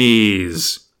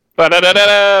Spinnies. We're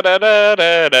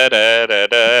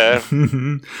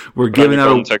giving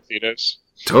out tuxedos.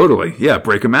 Totally, yeah.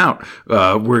 Break them out.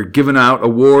 We're giving out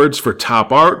awards for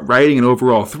top art, writing, and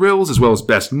overall thrills, as well as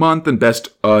best month and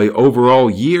best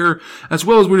overall year, as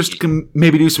well as we're just gonna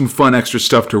maybe do some fun extra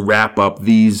stuff to wrap up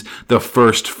the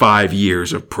first 5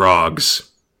 years of Progs.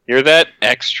 Hear that?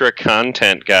 Extra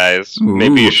content, guys. Ooh.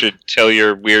 Maybe you should tell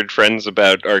your weird friends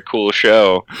about our cool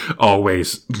show.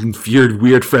 Always. If your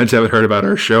weird friends haven't heard about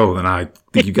our show, then I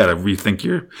think you got to rethink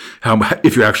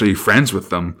if you're actually friends with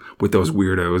them, with those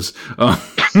weirdos.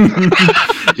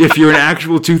 If you're an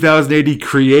actual 2000 AD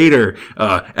creator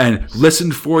and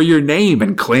listen for your name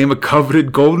and claim a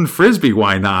coveted golden frisbee,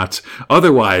 why not?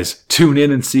 Otherwise, tune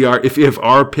in and see if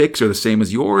our picks are the same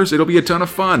as yours. It'll be a ton of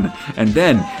fun. And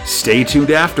then stay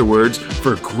tuned afterwards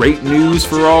for great news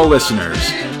for all listeners.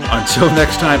 Until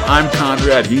next time, I'm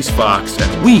Conrad, he's Fox,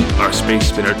 and we are Space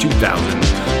Spinner 2000.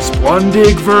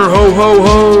 Splundig ver ho ho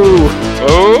ho!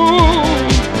 Oh!